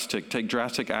take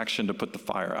drastic action to put the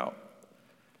fire out.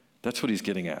 That's what he's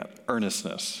getting at,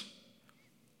 earnestness.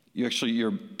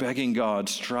 You're begging God,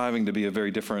 striving to be a very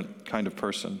different kind of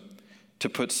person, to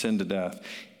put sin to death.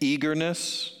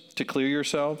 Eagerness to clear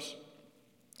yourselves,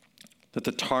 that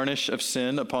the tarnish of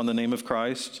sin upon the name of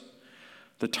Christ,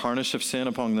 the tarnish of sin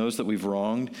upon those that we've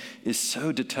wronged, is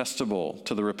so detestable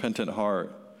to the repentant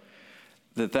heart.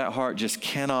 that heart just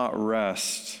cannot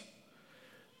rest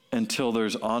until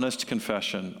there's honest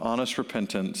confession, honest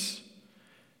repentance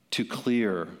to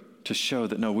clear, to show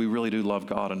that, no, we really do love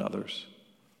God and others.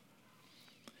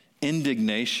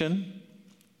 Indignation,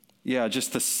 yeah,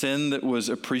 just the sin that was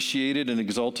appreciated and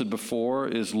exalted before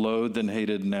is loathed and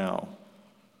hated now.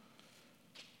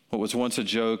 What was once a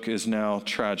joke is now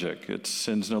tragic.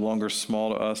 Sin's no longer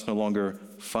small to us, no longer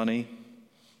funny.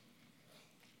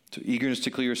 To eagerness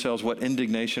to clear yourselves, what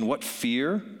indignation, what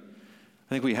fear. I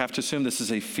think we have to assume this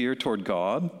is a fear toward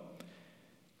God,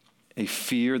 a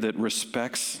fear that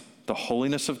respects the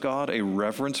holiness of God, a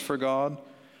reverence for God.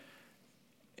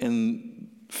 And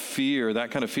fear,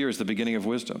 that kind of fear is the beginning of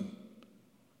wisdom.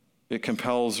 It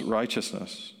compels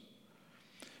righteousness.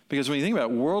 Because when you think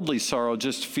about it, worldly sorrow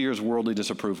just fears worldly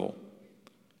disapproval.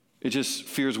 It just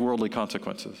fears worldly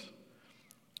consequences.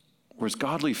 Whereas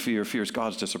godly fear fears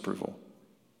God's disapproval.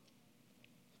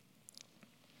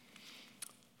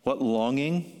 What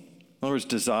longing? In other words,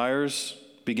 desires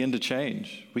begin to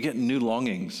change. We get new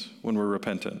longings when we're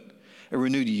repentant. A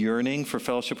renewed yearning for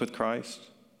fellowship with Christ,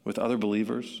 with other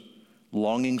believers,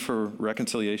 longing for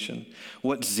reconciliation.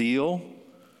 What zeal,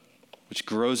 which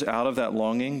grows out of that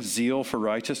longing, zeal for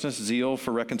righteousness, zeal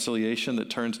for reconciliation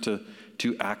that turns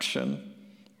to action,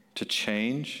 to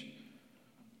change.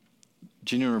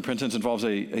 Genuine repentance involves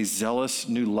a zealous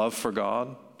new love for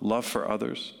God, love for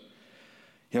others.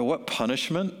 Yeah, what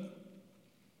punishment?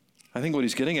 I think what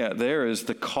he's getting at there is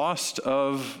the cost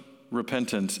of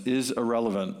repentance is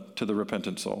irrelevant to the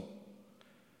repentant soul.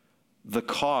 The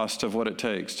cost of what it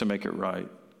takes to make it right.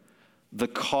 The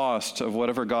cost of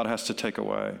whatever God has to take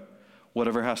away.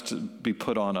 Whatever has to be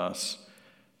put on us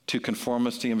to conform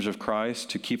us to the image of Christ,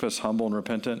 to keep us humble and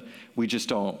repentant, we just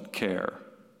don't care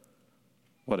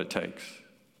what it takes.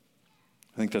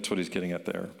 I think that's what he's getting at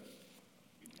there.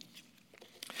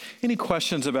 Any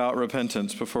questions about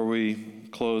repentance before we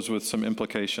close with some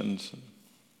implications?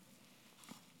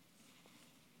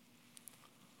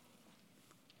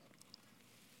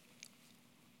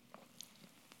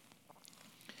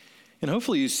 And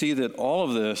hopefully you see that all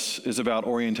of this is about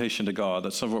orientation to God.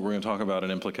 That's some of what we're going to talk about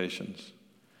in implications.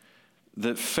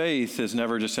 That faith is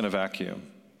never just in a vacuum.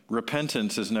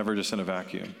 Repentance is never just in a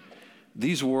vacuum.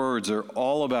 These words are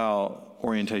all about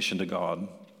orientation to God,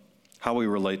 how we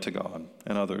relate to God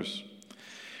and others.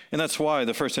 And that's why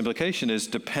the first implication is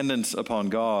dependence upon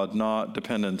God, not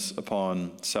dependence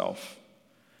upon self.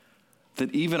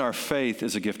 That even our faith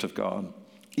is a gift of God.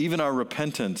 Even our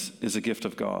repentance is a gift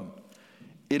of God.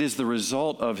 It is the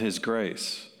result of his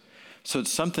grace. So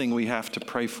it's something we have to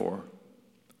pray for.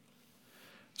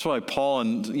 That's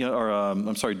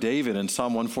why David in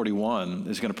Psalm 141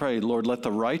 is going to pray, Lord, let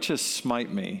the righteous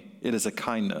smite me. It is a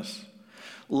kindness.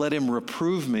 Let him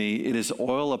reprove me. It is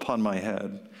oil upon my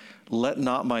head. Let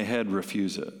not my head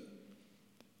refuse it. Isn't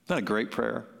that a great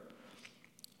prayer?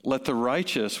 Let the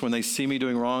righteous, when they see me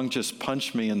doing wrong, just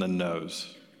punch me in the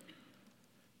nose.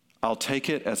 I'll take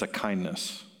it as a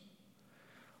kindness.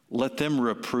 Let them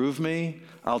reprove me.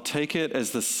 I'll take it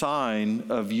as the sign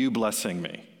of you blessing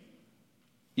me,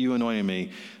 you anointing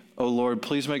me. Oh Lord,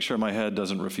 please make sure my head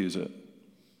doesn't refuse it.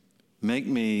 Make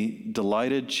me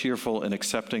delighted, cheerful, and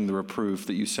accepting the reproof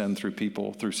that you send through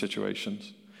people, through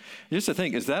situations. Just to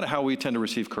think, is that how we tend to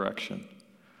receive correction?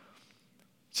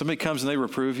 Somebody comes and they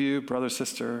reprove you, brother,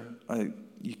 sister,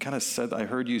 you kind of said, I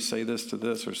heard you say this to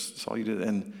this, or saw you do that,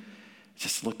 and it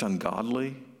just looked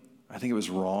ungodly. I think it was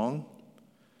wrong.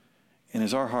 And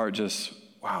is our heart just,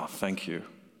 wow, thank you.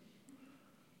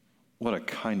 What a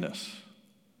kindness.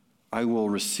 I will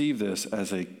receive this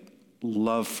as a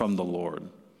love from the Lord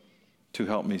to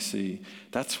help me see.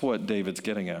 That's what David's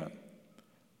getting at.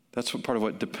 That's what part of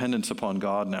what dependence upon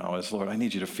God now is. Lord, I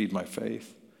need you to feed my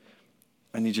faith.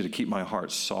 I need you to keep my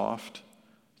heart soft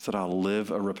so that I'll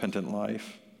live a repentant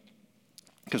life.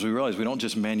 Because we realize we don't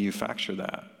just manufacture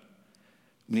that.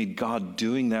 We need God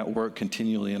doing that work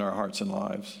continually in our hearts and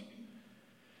lives.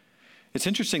 It's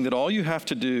interesting that all you have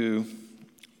to do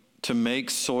to make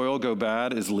soil go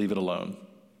bad is leave it alone.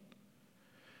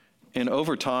 And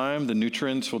over time, the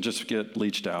nutrients will just get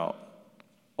leached out.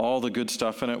 All the good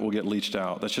stuff in it will get leached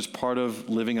out. That's just part of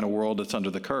living in a world that's under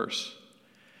the curse.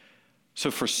 So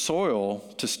for soil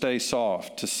to stay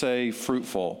soft, to stay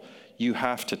fruitful, you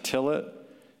have to till it,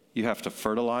 you have to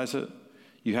fertilize it,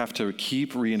 you have to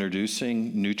keep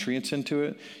reintroducing nutrients into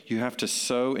it, you have to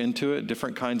sow into it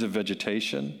different kinds of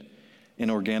vegetation and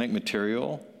organic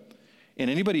material. And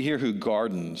anybody here who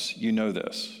gardens, you know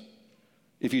this.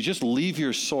 If you just leave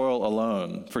your soil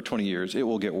alone for 20 years, it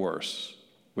will get worse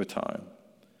with time.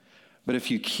 But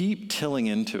if you keep tilling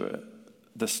into it,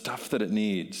 the stuff that it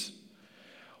needs,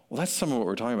 Well, that's some of what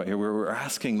we're talking about here. We're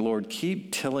asking, Lord,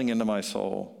 keep tilling into my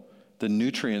soul the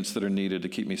nutrients that are needed to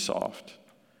keep me soft,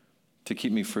 to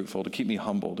keep me fruitful, to keep me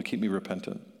humble, to keep me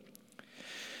repentant.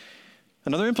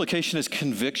 Another implication is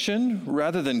conviction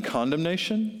rather than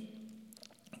condemnation.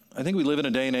 I think we live in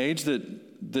a day and age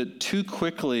that too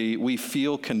quickly we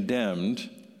feel condemned,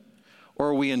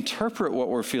 or we interpret what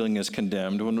we're feeling as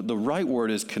condemned when the right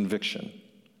word is conviction.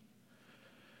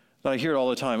 I hear it all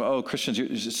the time, oh, Christians,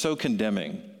 you're so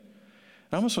condemning.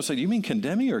 And I almost want to say, do you mean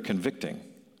condemning or convicting?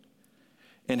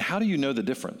 And how do you know the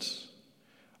difference?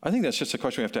 I think that's just a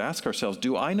question we have to ask ourselves.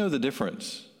 Do I know the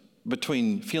difference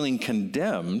between feeling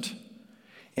condemned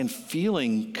and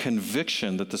feeling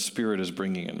conviction that the Spirit is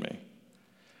bringing in me?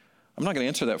 I'm not going to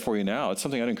answer that for you now. It's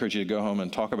something I'd encourage you to go home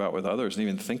and talk about with others and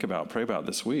even think about, pray about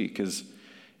this week, is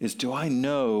do I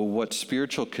know what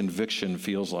spiritual conviction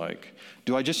feels like?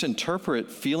 Do I just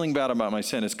interpret feeling bad about my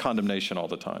sin as condemnation all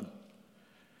the time?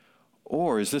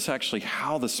 Or is this actually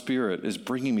how the Spirit is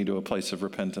bringing me to a place of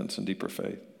repentance and deeper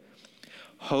faith?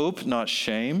 Hope, not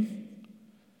shame.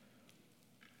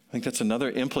 I think that's another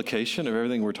implication of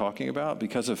everything we're talking about.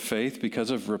 Because of faith, because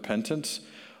of repentance,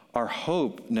 our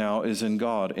hope now is in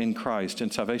God, in Christ, in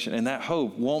salvation. And that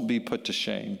hope won't be put to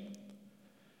shame.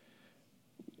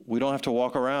 We don't have to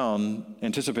walk around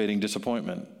anticipating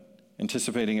disappointment,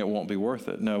 anticipating it won't be worth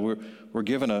it. No, we're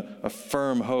given a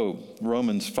firm hope.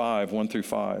 Romans 5,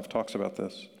 1-5 talks about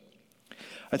this.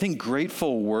 I think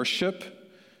grateful worship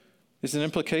is an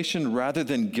implication rather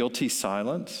than guilty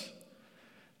silence.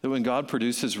 That when God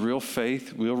produces real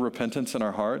faith, real repentance in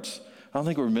our hearts, I don't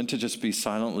think we're meant to just be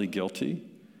silently guilty.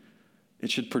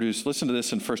 It should produce, listen to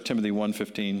this in 1 Timothy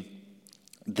 1:15.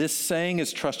 This saying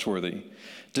is trustworthy,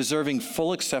 deserving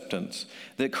full acceptance,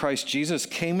 that Christ Jesus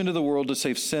came into the world to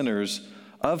save sinners,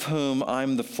 of whom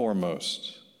I'm the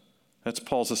foremost. That's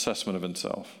Paul's assessment of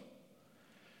himself.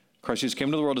 Christ Jesus came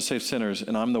into the world to save sinners,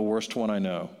 and I'm the worst one I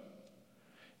know.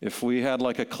 If we had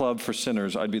like a club for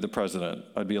sinners, I'd be the president.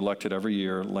 I'd be elected every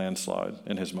year, landslide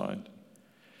in his mind.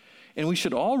 And we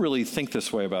should all really think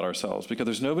this way about ourselves, because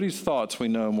there's nobody's thoughts we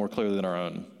know more clearly than our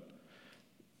own.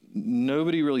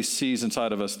 Nobody really sees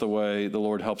inside of us the way the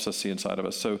Lord helps us see inside of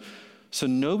us. So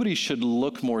nobody should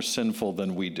look more sinful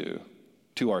than we do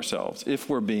to ourselves, if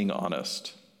we're being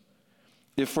honest.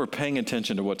 If we're paying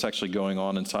attention to what's actually going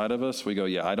on inside of us, we go,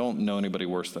 yeah, I don't know anybody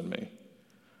worse than me.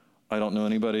 I don't know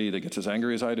anybody that gets as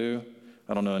angry as I do.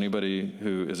 I don't know anybody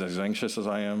who is as anxious as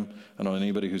I am. I don't know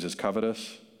anybody who's as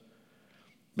covetous.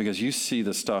 Because you see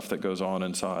the stuff that goes on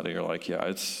inside, and you're like, yeah,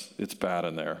 it's bad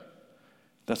in there.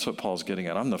 That's what Paul's getting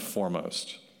at. I'm the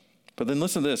foremost. But then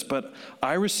listen to this. But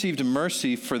I received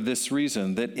mercy for this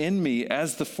reason, that in me,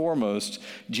 as the foremost,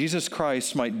 Jesus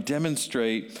Christ might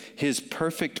demonstrate his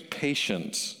perfect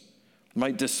patience,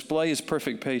 might display his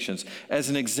perfect patience as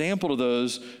an example to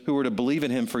those who were to believe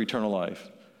in him for eternal life.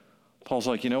 Paul's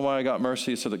like, you know why I got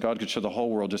mercy? So that God could show the whole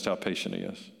world just how patient he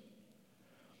is.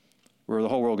 Where the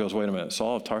whole world goes, wait a minute,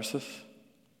 Saul of Tarsus?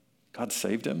 God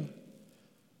saved him?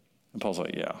 And Paul's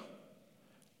like, yeah.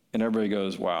 And everybody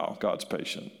goes, wow, God's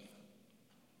patient.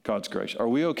 God's gracious. Are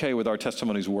we okay with our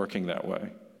testimonies working that way?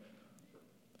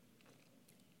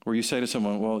 Where you say to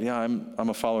someone, well, yeah, I'm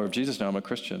a follower of Jesus now, I'm a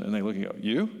Christian. And they look and go,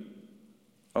 you?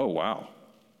 Oh, wow.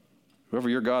 Whoever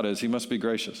your God is, he must be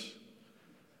gracious.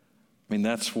 I mean,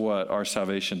 that's what our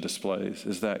salvation displays,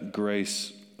 is that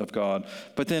grace of God.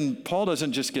 But then Paul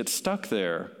doesn't just get stuck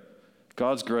there.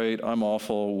 God's great, I'm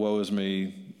awful, woe is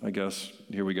me, I guess,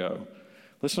 here we go.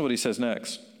 Listen to what he says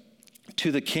next.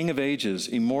 To the King of ages,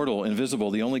 immortal,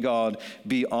 invisible, the only God,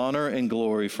 be honor and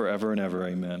glory forever and ever,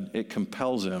 amen. It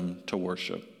compels him to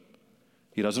worship.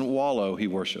 He doesn't wallow, he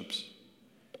worships.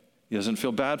 He doesn't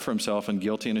feel bad for himself and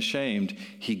guilty and ashamed.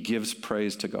 He gives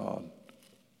praise to God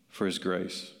for his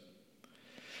grace.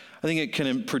 I think it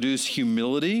can produce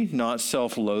humility, not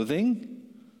self-loathing.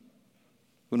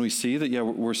 When we see that, yeah,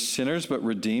 we're sinners but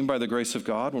redeemed by the grace of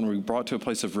God, when we're brought to a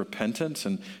place of repentance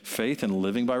and faith and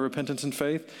living by repentance and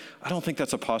faith, I don't think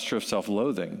that's a posture of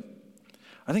self-loathing.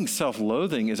 I think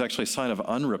self-loathing is actually a sign of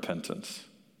unrepentance.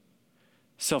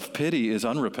 Self-pity is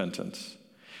unrepentance.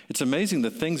 It's amazing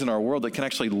the things in our world that can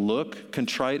actually look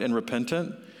contrite and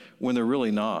repentant when they're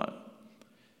really not.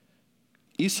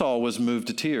 Esau was moved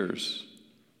to tears.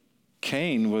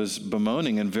 Cain was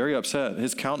bemoaning and very upset.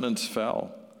 His countenance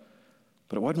fell.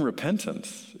 But it wasn't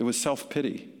repentance. It was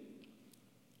self-pity.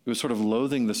 It was sort of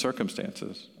loathing the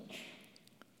circumstances.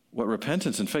 What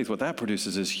repentance and faith, what that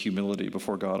produces is humility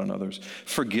before God and others.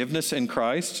 Forgiveness in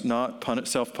Christ, not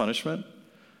self-punishment.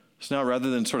 So now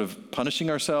rather than sort of punishing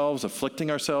ourselves,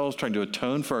 afflicting ourselves, trying to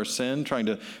atone for our sin, trying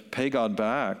to pay God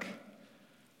back,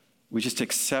 We just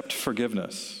accept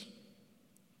forgiveness.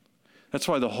 That's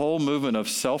why the whole movement of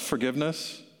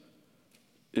self-forgiveness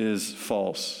is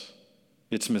false.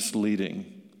 It's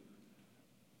misleading.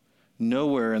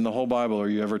 Nowhere in the whole Bible are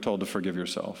you ever told to forgive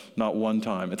yourself. Not one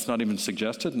time. It's not even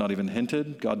suggested, not even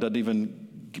hinted. God doesn't even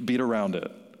beat around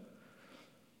it.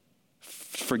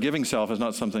 Forgiving self is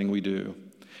not something we do.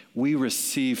 We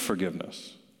receive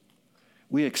forgiveness.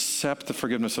 We accept the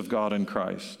forgiveness of God in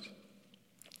Christ.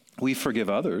 We forgive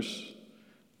others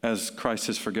as Christ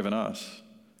has forgiven us.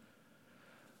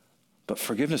 But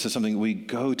forgiveness is something we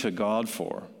go to God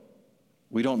for.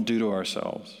 We don't do to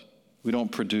ourselves. We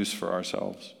don't produce for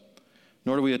ourselves.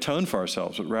 Nor do we atone for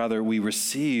ourselves, but rather we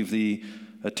receive the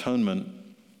atonement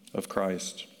of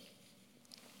Christ.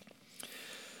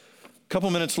 A couple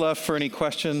minutes left for any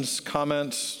questions,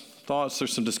 comments, thoughts.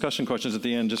 There's some discussion questions at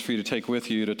the end just for you to take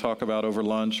with you to talk about over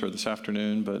lunch or this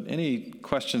afternoon. But any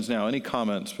questions now, any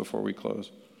comments before we close?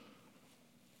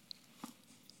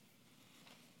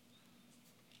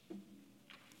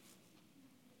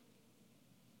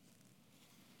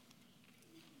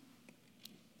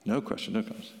 No question, no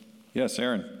comments. Yes,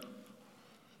 Aaron.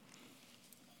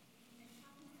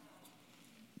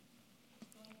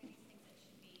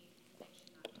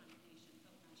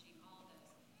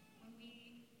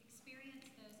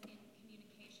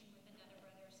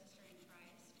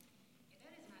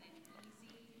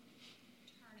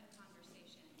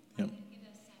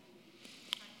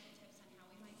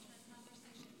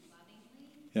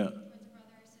 Yeah. Towards a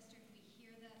brother or sister, we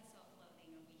hear that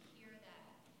self-loathing, or we hear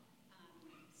that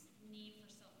need for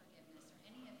self-forgiveness, or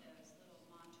any of those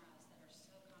little mantras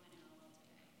that are so common in our world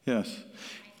today. Yes.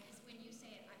 When you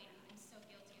say it, I'm so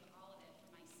guilty of all of it for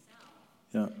myself.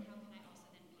 Yeah. How can I also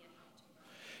then be a help to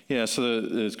others? Yeah, so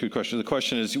it's a good question. The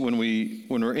question is when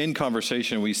we're in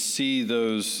conversation, we see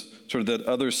those sort of that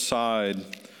other side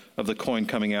of the coin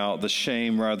coming out, the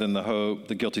shame rather than the hope,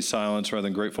 the guilty silence rather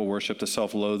than grateful worship, the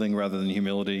self-loathing rather than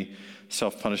humility,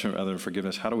 self-punishment rather than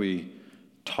forgiveness. How do we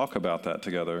talk about that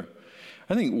together?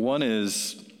 I think one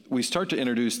is we start to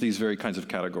introduce these very kinds of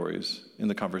categories in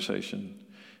the conversation.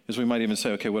 Is we might even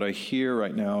say, okay, what I hear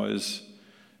right now is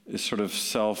sort of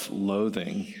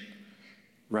self-loathing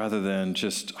rather than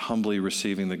just humbly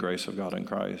receiving the grace of God in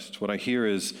Christ. What I hear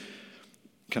is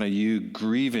kind of you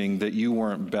grieving that you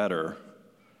weren't better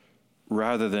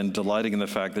rather than delighting in the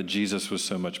fact that Jesus was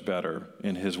so much better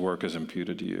and his work is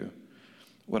imputed to you.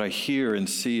 What I hear and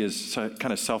see is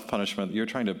kind of self-punishment. You're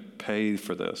trying to pay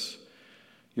for this.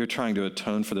 You're trying to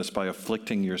atone for this by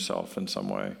afflicting yourself in some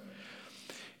way.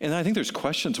 And I think there's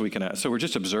questions we can ask. So we're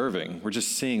just observing, we're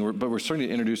just seeing, but we're starting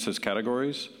to introduce those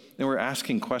categories. And we're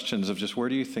asking questions of just where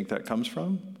do you think that comes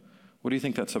from? What do you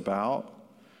think that's about?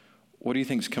 What do you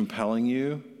think is compelling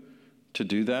you to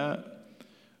do that?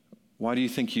 Why do you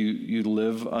think you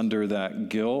live under that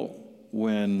guilt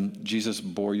when Jesus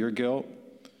bore your guilt?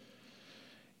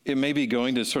 It may be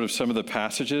going to sort of some of the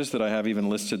passages that I have even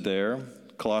listed there.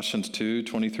 Colossians 2,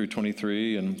 20 through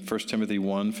 23, and 1 Timothy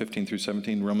 1, 15 through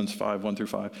 17, Romans 5, 1 through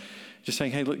 5. Just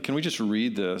saying, hey, look, can we just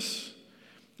read this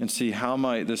and see how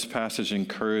might this passage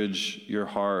encourage your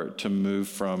heart to move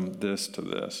from this to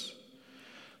this?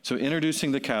 So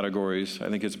introducing the categories, I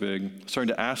think is big.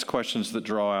 Starting to ask questions that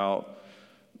draw out,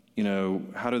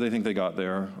 how do they think they got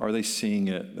there? Are they seeing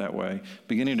it that way?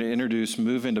 Beginning to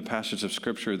move into passages of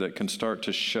Scripture that can start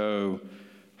to show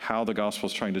how the gospel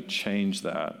is trying to change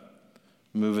that,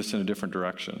 move us in a different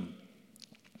direction.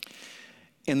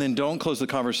 And then don't close the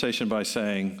conversation by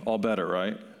saying, all better,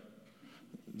 right?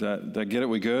 That get it,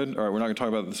 we good? All right, we're not going to talk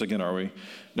about this again, are we?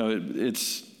 No,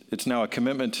 it's now a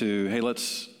commitment to, hey,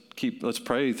 let's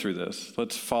pray through this.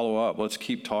 Let's follow up. Let's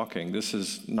keep talking. This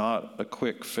is not a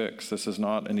quick fix. This is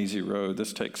not an easy road.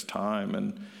 This takes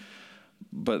time.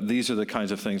 But these are the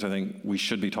kinds of things I think we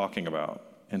should be talking about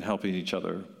and helping each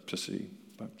other to see.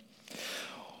 But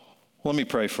let me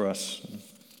pray for us.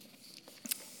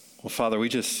 Well, Father, we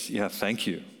just, thank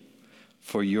you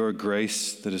for your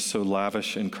grace that is so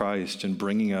lavish in Christ in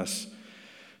bringing us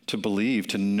to believe,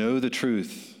 to know the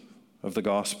truth of the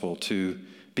gospel, to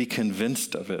be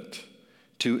convinced of it,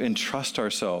 to entrust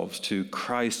ourselves to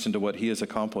Christ and to what he has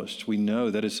accomplished. We know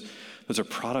those are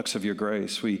products of your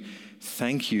grace. We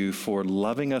thank you for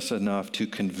loving us enough to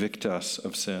convict us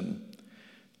of sin,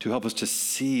 to help us to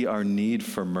see our need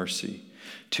for mercy,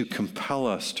 to compel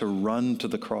us to run to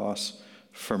the cross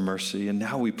for mercy. And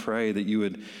now we pray that you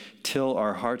would till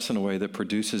our hearts in a way that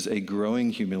produces a growing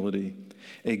humility,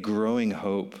 a growing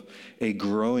hope, a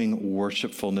growing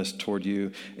worshipfulness toward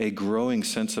you, a growing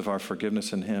sense of our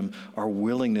forgiveness in him, our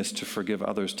willingness to forgive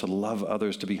others, to love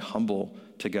others, to be humble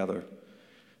together.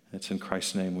 It's in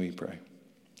Christ's name we pray.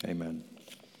 Amen.